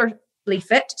cardiovascularly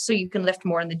fit so you can lift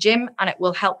more in the gym, and it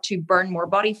will help to burn more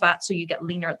body fat so you get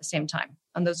leaner at the same time.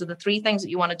 And those are the 3 things that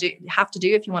you have to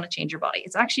do if you want to change your body.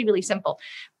 It's actually really simple.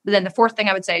 But then the 4th thing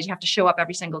I would say is you have to show up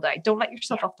every single day. Don't let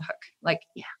yourself off the hook.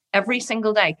 Every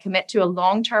single day, commit to a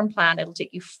long-term plan. It'll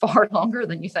take you far longer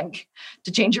than you think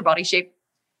to change your body shape.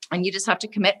 And you just have to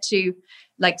commit to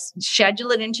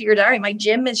schedule it into your diary. My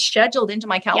gym is scheduled into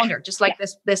my calendar, just like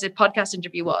this podcast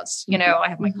interview was. I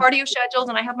have my cardio scheduled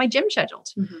and I have my gym scheduled.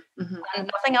 Mm-hmm. Mm-hmm. And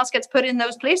nothing else gets put in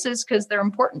those places because they're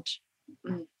important.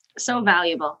 Mm-hmm. So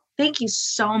valuable. Thank you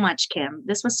so much, Kim.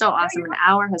 This was so awesome. An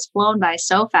hour has flown by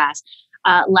so fast.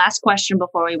 Last question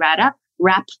before we wrap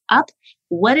up.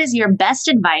 What is your best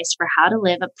advice for how to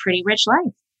live a pretty rich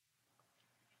life?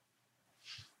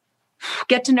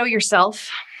 Get to know yourself.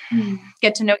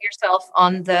 Get to know yourself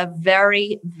on the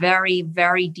very, very,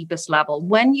 very deepest level.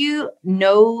 When you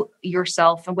know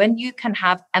yourself and when you can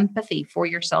have empathy for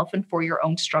yourself and for your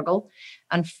own struggle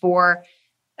and for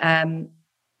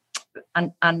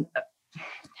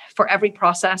for every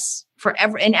process,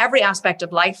 in every aspect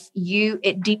of life,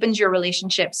 it deepens your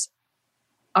relationships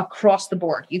across the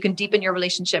board. You can deepen your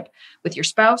relationship with your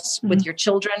spouse, with your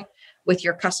children, with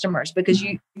your customers, because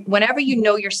whenever you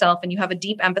know yourself and you have a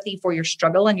deep empathy for your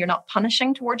struggle and you're not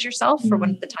punishing towards yourself for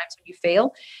one of the times when you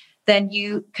fail, then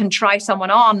you can try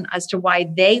someone on as to why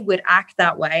they would act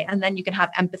that way. And then you can have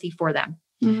empathy for them.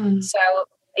 So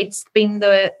it's been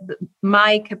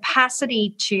my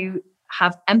capacity to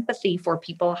have empathy for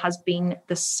people has been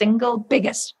the single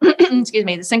biggest,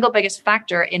 the single biggest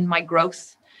factor in my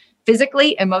growth,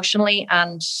 physically, emotionally,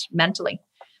 and mentally.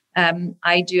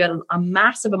 I do a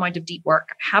massive amount of deep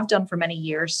work, have done for many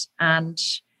years. And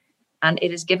And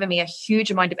it has given me a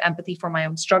huge amount of empathy for my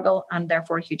own struggle, and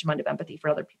therefore a huge amount of empathy for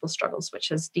other people's struggles, which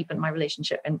has deepened my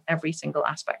relationship in every single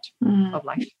aspect of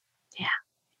life. Yeah.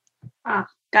 Oh,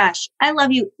 gosh. I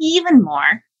love you even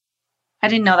more. I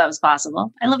didn't know that was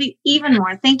possible. I love you even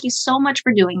more. Thank you so much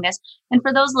for doing this. And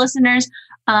for those listeners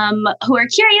who are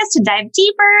curious to dive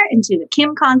deeper into the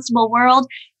Kim Constable world,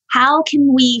 how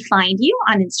can we find you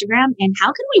on Instagram and how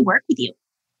can we work with you?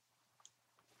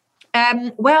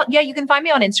 Well, yeah, you can find me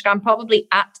on Instagram. Probably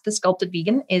at The Sculpted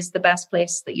Vegan is the best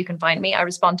place that you can find me. I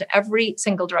respond to every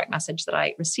single direct message that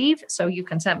I receive. So you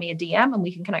can send me a DM and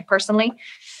we can connect personally.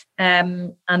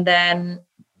 And then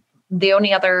the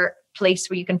only other place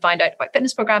where you can find out about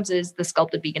fitness programs is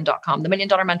thesculptedvegan.com. The $1 Million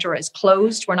Mentor is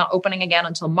closed. We're not opening again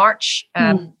until March.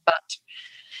 But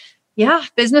yeah,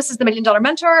 business is the $1 Million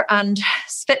Mentor and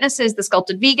fitness is The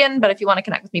Sculpted Vegan. But if you want to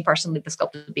connect with me personally, The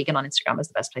Sculpted Vegan on Instagram is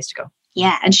the best place to go.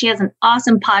 Yeah. And she has an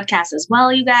awesome podcast as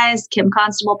well, you guys. Kim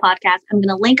Constable podcast. I'm going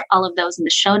to link all of those in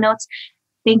the show notes.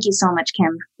 Thank you so much,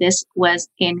 Kim. This was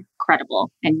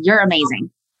incredible. And you're amazing.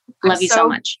 Love you so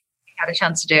much. I had a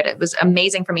chance to do it. It was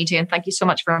amazing for me too. And thank you so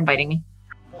much for inviting me.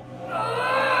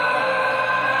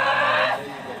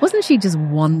 Wasn't she just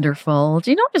wonderful? Do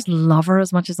you not just love her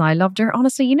as much as I loved her?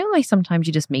 Honestly, you know, like sometimes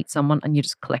you just meet someone and you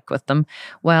just click with them.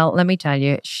 Well, let me tell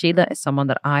you, Sheila is someone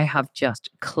that I have just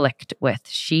clicked with.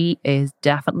 She is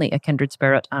definitely a kindred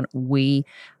spirit and we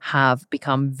have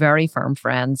become very firm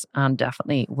friends and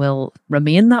definitely will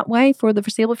remain that way for the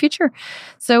foreseeable future.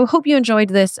 So hope you enjoyed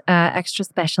this extra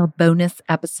special bonus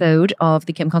episode of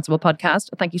the Kim Constable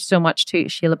podcast. Thank you so much to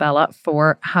Sheila Bella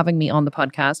for having me on the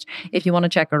podcast. If you want to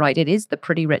check her out, it is the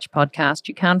Pretty Rich podcast.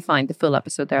 You can find the full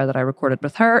episode there that I recorded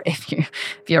with her. If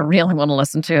you really want to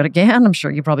listen to it again, I'm sure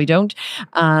you probably don't.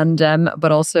 And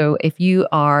but also if you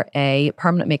are a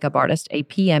permanent makeup artist, a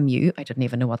PMU, I didn't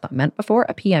even know what that meant before,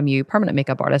 a PMU, permanent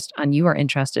makeup artist, and you are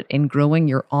interested in growing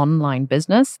your online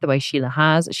business the way Sheila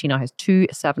has. She now has 2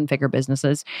 7-figure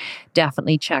businesses.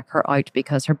 Definitely check her out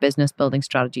because her business building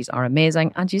strategies are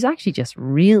amazing and she's actually just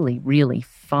really, really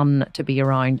fun to be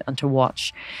around and to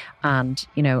watch and,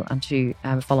 you know, and to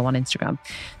follow on Instagram.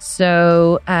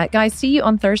 So guys, see you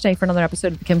on Thursday for another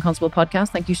episode of the Kim Constable podcast.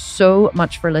 Thank you so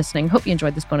much for listening. Hope you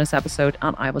enjoyed this bonus episode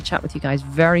and I will chat with you guys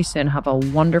very soon. Have a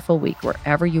wonderful week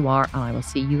wherever you are and I will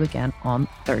see you again on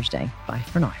Thursday. Bye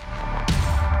for now.